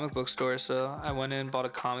looking comic book store, so I went in, bought a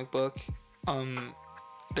comic book.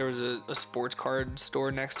 There was a sports card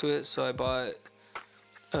store next to it, so I bought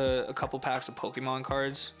a couple packs of Pokemon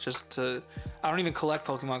cards. I don't even collect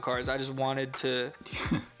Pokemon cards. I just wanted to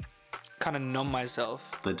kind of numb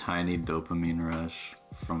myself. The tiny dopamine rush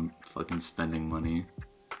from fucking spending money.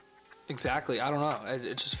 Exactly. I don't know.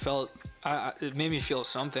 It just felt. It made me feel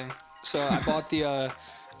something. So I bought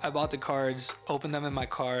the cards, opened them in my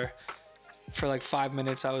car. For like 5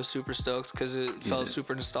 minutes, I was super stoked because it felt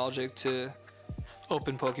super nostalgic to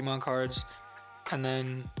open Pokemon cards, and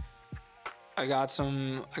then I got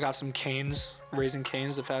some canes, Raising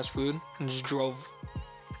Canes, the fast food, and just drove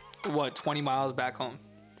 20 miles back home.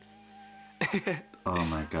 Oh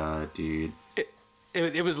my God, dude.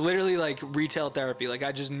 It was literally like retail therapy. Like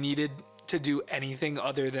I just needed to do anything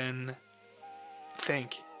other than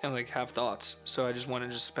think and like have thoughts. So I just wanted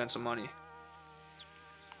to just spend some money.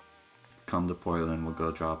 Come to Portland, we'll go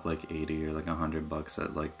drop like 80 or like $100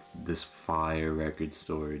 at like this fire record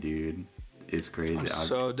store, dude. It's crazy. I'm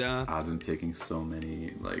so down. I've been picking so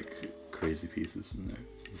many like crazy pieces from there.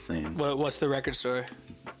 It's insane. What's the record store?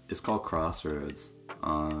 It's called Crossroads.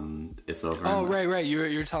 It's over. Oh, right. You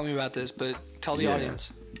were telling me about this, but tell the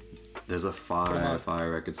audience. There's a fire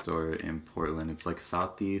record store in Portland. It's like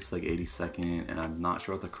southeast, like 82nd, and I'm not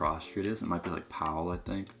sure what the cross street is. It might be like Powell, I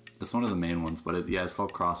think. It's one of the main ones, but it's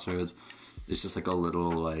called Crossroads. It's just like a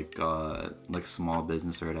little like small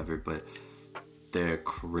business or whatever, but they're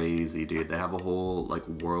crazy, dude. They have a whole like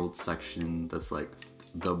world section that's like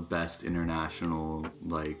the best international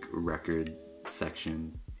like record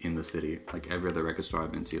section in the city. Like every other record store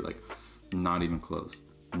I've been to, like not even close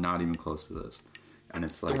to this. And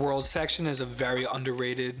it's like the world section is a very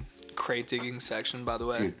underrated crate digging section, by the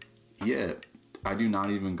way. Dude, yeah, I do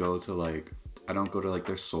not even go to like. I don't go to like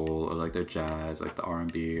their soul or like their jazz, like the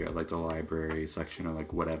R&B or like the library section or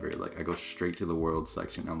like whatever. Like I go straight to the world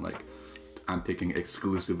section. I'm picking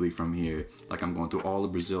exclusively from here. Like I'm going through all the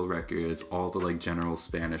Brazil records, all the like general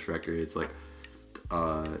Spanish records. Like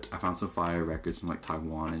I found some fire records from like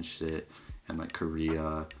Taiwan and shit, and like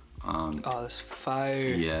Korea. Oh, that's fire.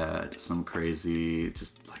 Yeah, just some crazy,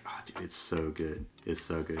 just like, oh dude, it's so good. It's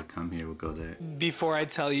so good. Come here, we'll go there. Before I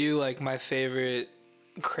tell you like my favorite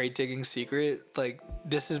crate digging secret, like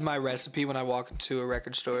this is my recipe when I walk into a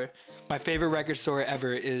record store. My favorite record store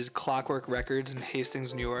ever is Clockwork Records in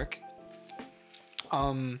Hastings, New York.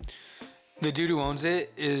 The dude who owns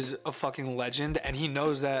it is a fucking legend, and he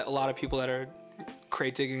knows that a lot of people that are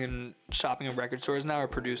crate digging and shopping at record stores now are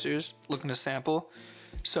producers looking to sample.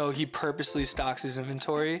 So he purposely stocks his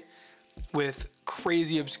inventory with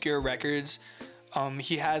crazy obscure records.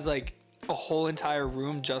 He has like a whole entire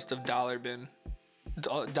room just of dollar bins,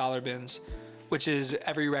 which is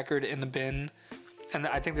every record in the bin, and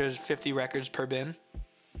I think there's 50 records per bin.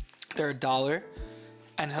 They're $1,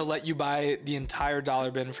 and he'll let you buy the entire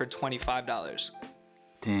dollar bin for $25.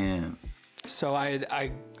 Damn. So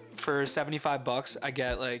I for $75 I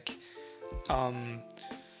get like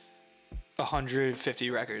 150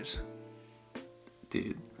 records.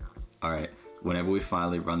 Dude, all right. Whenever we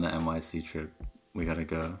finally run the NYC trip, We gotta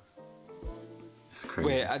go. It's crazy.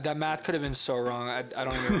 Wait, that math could have been so wrong. I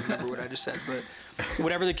don't even remember what I just said. But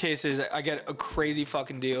whatever the case is, I get a crazy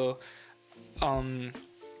fucking deal. And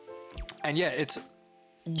yeah,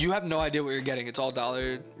 you have no idea what you're getting. It's all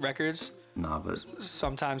dollar records. Nah, but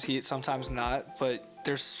Sometimes heat, sometimes not. But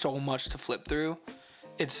there's so much to flip through.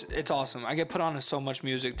 It's awesome. I get put on to so much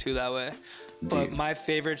music too that way. But Dude. my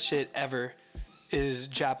favorite shit ever is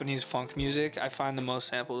Japanese funk music. I find the most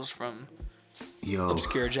samples from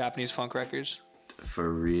obscure Japanese funk records.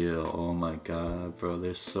 For real. Oh my god, bro.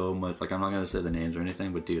 There's so much. Like, I'm not gonna say the names or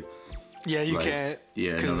anything, but dude, Yeah, you like, can't.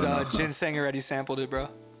 yeah, Because no. Ginseng already sampled it, bro.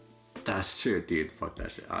 That's true, dude. Fuck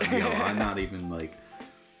that shit. I'm not even like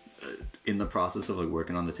in the process of like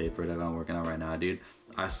working on the tape or whatever I'm working on right now, dude.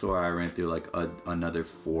 I swear I ran through like another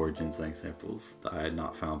 4 ginseng samples that I had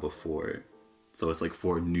not found before. So it's like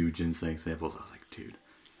 4 new ginseng samples. I was like, dude,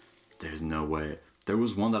 there's no way. There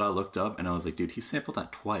was one that I looked up and I was like, dude, he sampled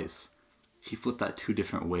that twice. He flipped that 2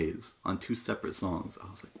 different ways on 2 separate songs. I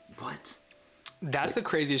was like, what? That's the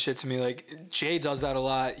craziest shit to me. Like, Jay does that a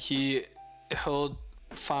lot. He'll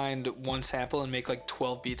find one sample and make like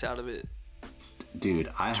 12 beats out of it. Dude,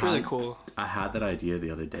 It's really cool. I had that idea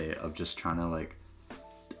the other day of just trying to like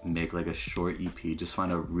make like a short EP, just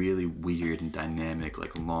find a really weird and dynamic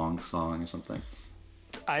like long song or something.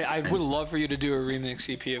 I would love for you to do a remix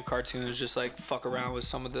EP of cartoons, just like fuck around with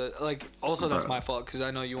some of the like. Also, that's Bro. my fault because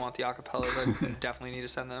I know you want the acapellas. I definitely need to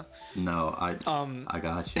send them. No, I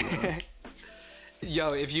got you. Bro. Yo,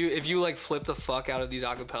 if you like flip the fuck out of these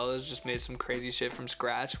acapellas, just made some crazy shit from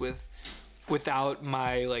scratch without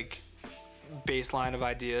my like baseline of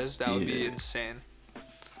ideas, that would be Yeah. insane.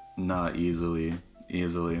 Not easily.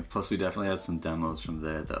 Plus, we definitely had some demos from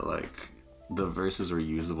there that like the verses were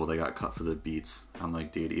usable. They got cut for the beats. I'm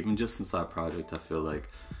like, dude, even just since that project, I feel like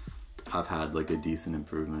I've had like a decent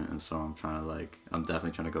improvement, and so I'm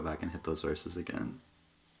definitely trying to go back and hit those verses again.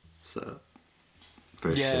 So,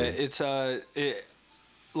 for Yeah, sure. it's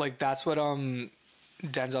like that's what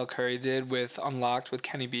Denzel Curry did with Unlocked with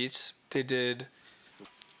Kenny Beats. They did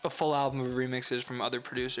a full album of remixes from other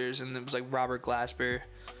producers, and it was like Robert Glasper.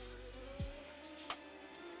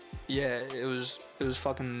 Yeah, it was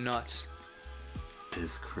fucking nuts.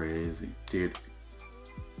 It's crazy, dude.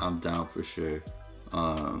 I'm down for sure.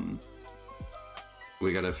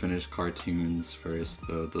 We gotta finish cartoons first,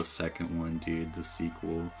 though. The second one, dude, the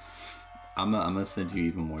sequel. I'm gonna send you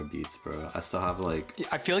even more beats, bro. I still have like.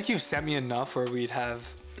 I feel like you've sent me enough where we'd have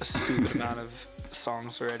a stupid amount of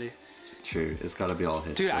songs already. True, it's gotta be all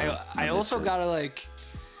hits. Dude, though. I No also shit. gotta like.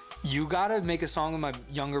 You gotta make a song with my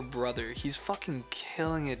younger brother. He's fucking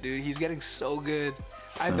killing it, dude. He's getting so good.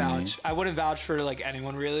 I Same. vouch. I wouldn't vouch for like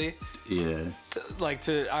anyone really. Yeah,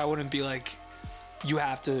 I wouldn't be like, you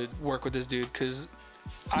have to work with this dude, because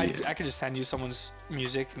I could just send you someone's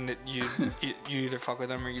music and that you either fuck with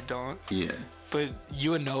them or you don't. yeah. But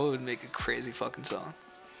you and Noah would make a crazy fucking song.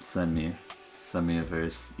 Send me a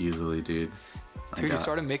verse easily, dude. Dude, he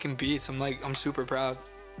started making beats. I'm super proud.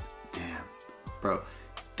 Damn, bro.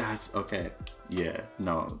 That's okay. Yeah,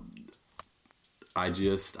 no.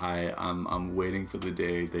 I'm waiting for the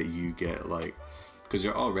day that you get like, because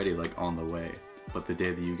you're already like on the way, but the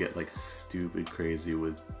day that you get like stupid crazy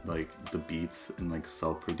with like the beats and like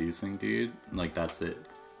self-producing, dude, like that's it.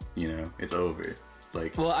 You know, it's over.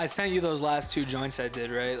 Like, Well, I sent you those last 2 joints I did,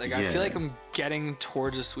 right? Like, I Yeah. feel like I'm getting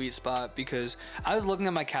towards a sweet spot, because I was looking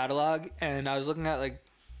at my catalog and I was looking at like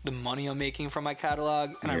the money I'm making from my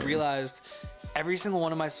catalog, and I Yeah. realized every single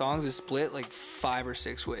one of my songs is split like 5 or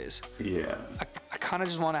 6 ways. yeah, I kind of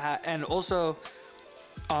just want to have, and also,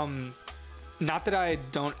 not that I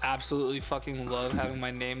don't absolutely fucking love having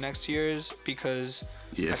my name next to yours, because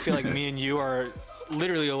yeah. I feel like me and you are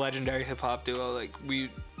literally a legendary hip hop duo. Like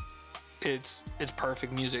it's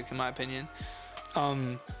perfect music in my opinion.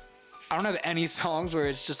 I don't have any songs where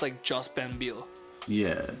it's just like just Ben Beal.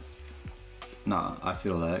 Yeah. Nah, I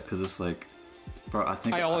feel that, because it's like, bro, I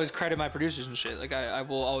think I always credit my producers and shit. Like I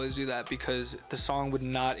will always do that, because the song would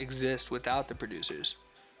not exist without the producers.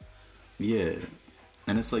 yeah.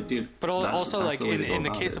 And it's like, dude. But that's also, like the way to go in the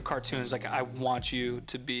about case it. of cartoons, like I want you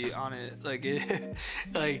to be on it. Like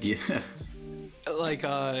like Yeah. like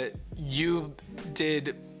you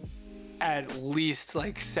did at least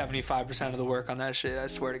like 75% of the work on that shit. I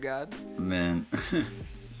swear to God. Man.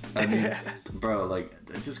 I mean, bro, like,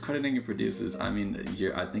 just crediting your producers. I mean,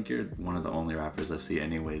 I think you're one of the only rappers I see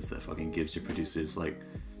anyways that fucking gives your producers like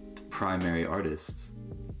primary artists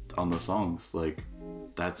on the songs. Like,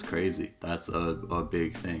 that's crazy. That's a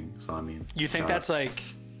big thing. So I mean, You think shout that's out. like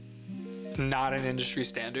not an industry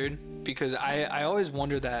standard? Because I always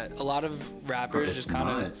wonder that a lot of rappers It's just kind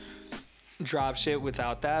not. of drop shit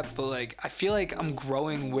without that, but like I feel like I'm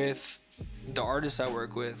growing with the artists I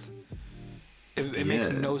work with. It makes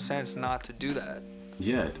no sense not to do that.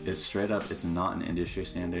 Yeah, it's straight up, it's not an industry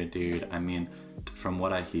standard, dude. I mean, from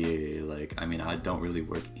what I hear, like, I mean, I don't really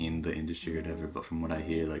work in the industry or whatever, but from what I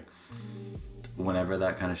hear, like, whenever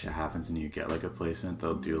that kind of shit happens and you get like a placement,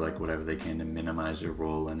 they'll do like whatever they can to minimize your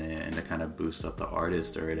role in it and to kind of boost up the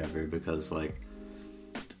artist or whatever, because like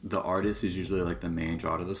the artist is usually like the main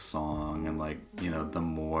draw to the song, and like, you know, the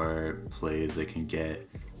more plays they can get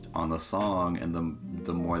on the song and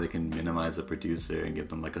the more they can minimize the producer and give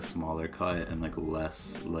them like a smaller cut and like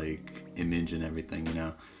less like image and everything, you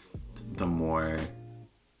know, the more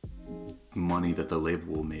money that the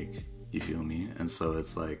label will make, you feel me? And so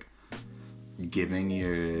it's like giving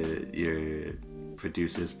your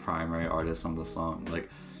producer's primary artist on the song, like,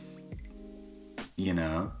 you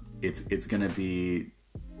know, it's gonna be,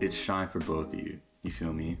 it's shine for both of you. You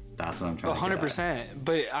feel me? That's what I'm trying to get at. 100%.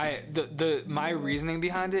 But my reasoning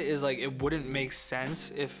behind it is like it wouldn't make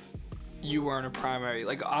sense if you weren't a primary.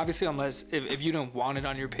 Like obviously, unless if you don't want it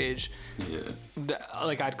on your page,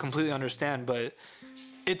 like I'd completely understand. But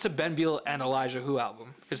it's a Ben Beal and Elijah Hu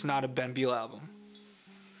album. It's not a Ben Beal album.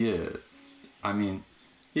 Yeah, I mean,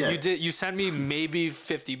 yeah. You sent me maybe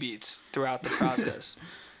 50 beats throughout the process.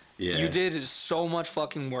 Yeah. You did so much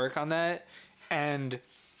fucking work on that, and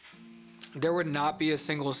there would not be a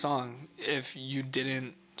single song if you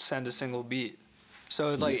didn't send a single beat.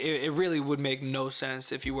 So like it really would make no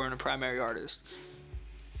sense if you weren't a primary artist.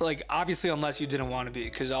 Like obviously, unless you didn't want to be,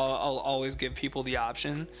 because I'll always give people the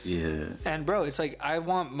option. Yeah. And bro, it's like I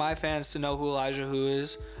want my fans to know who Elijah Hu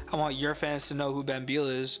is. I want your fans to know who Ben Beal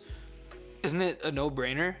is. Isn't it a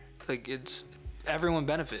no-brainer? Like it's everyone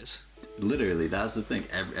benefits. Literally, that's the thing.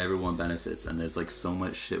 Everyone benefits, and there's like so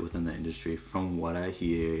much shit within the industry. From what I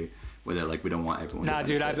hear, where they're like, we don't want everyone. Nah, to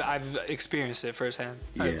dude, benefit. I've experienced it firsthand.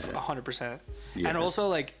 Yeah. 100%. Yeah. And also,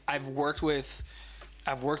 like, I've worked with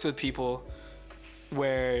people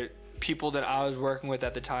where people that I was working with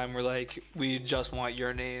at the time were like, we just want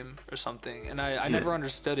your name or something, and I never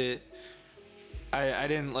understood it. I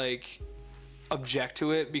didn't like object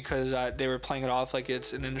to it because they were playing it off like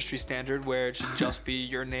it's an industry standard where it should just be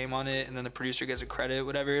your name on it and then the producer gets a credit,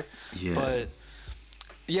 whatever. Yeah. But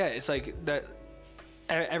yeah, it's like that.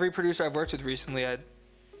 Every producer I've worked with recently, I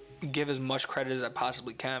give as much credit as I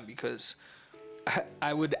possibly can, because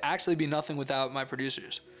I would actually be nothing without my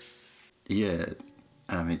producers. Yeah,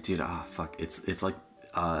 and I mean, dude, fuck, it's like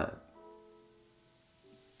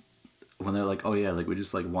when they're like, oh yeah, like we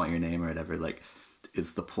just like want your name or whatever, like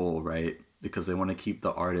it's the pull, right? Because they want to keep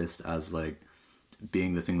the artist as like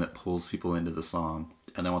being the thing that pulls people into the song,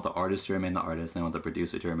 and they want the artist to remain the artist, and they want the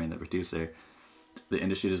producer to remain the producer. The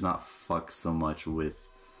industry does not fuck so much with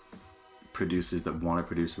producers that want to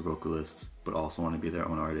produce vocalists but also want to be their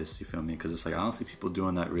own artists, you feel me? Because it's like I don't see people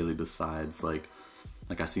doing that really, besides like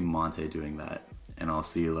I see Monte doing that, and I'll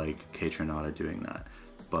see like Kaytranada doing that,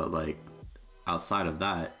 but like outside of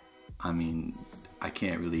that, I mean, I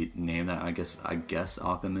can't really name that. I guess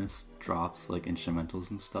Alchemist drops like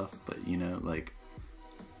instrumentals and stuff, but you know, like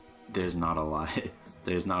there's not a lot.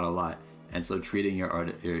 There's not a lot. And so treating your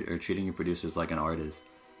treating your producers like an artist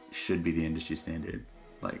should be the industry standard.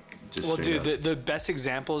 Like just well, straight dude, up. the best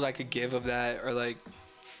examples I could give of that are like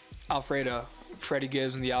Alfredo, Freddie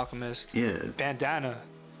Gibbs and The Alchemist, Yeah. Bandana,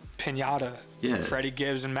 Pinata, Yeah. Freddie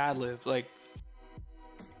Gibbs and Madlib. Like,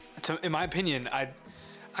 in my opinion,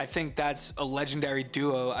 I think that's a legendary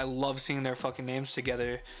duo. I love seeing their fucking names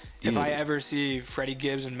together. If I ever see Freddie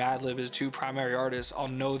Gibbs and Madlib as two primary artists, I'll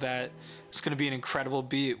know that it's gonna be an incredible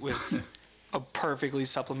beat with a perfectly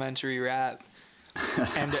supplementary rap.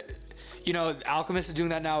 And you know, Alchemist is doing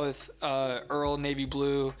that now with Earl Navy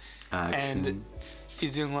Blue. Action. And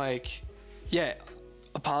he's doing like, yeah,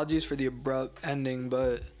 apologies for the abrupt ending,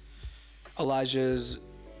 but Elijah's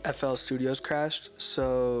FL Studios crashed,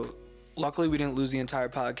 so luckily we didn't lose the entire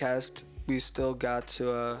podcast. We still got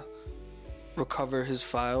to recover his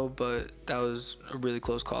file, but that was a really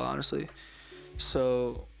close call, honestly.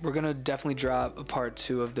 So we're gonna definitely drop a part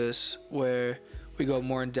 2 of this where we go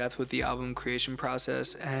more in depth with the album creation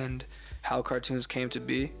process and how cartoons came to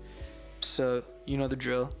be. So you know the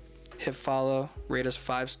drill. Hit follow, rate us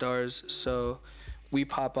 5 stars so we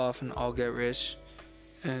pop off and all get rich.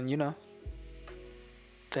 And you know,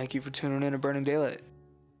 thank you for tuning in to Burning Daylight.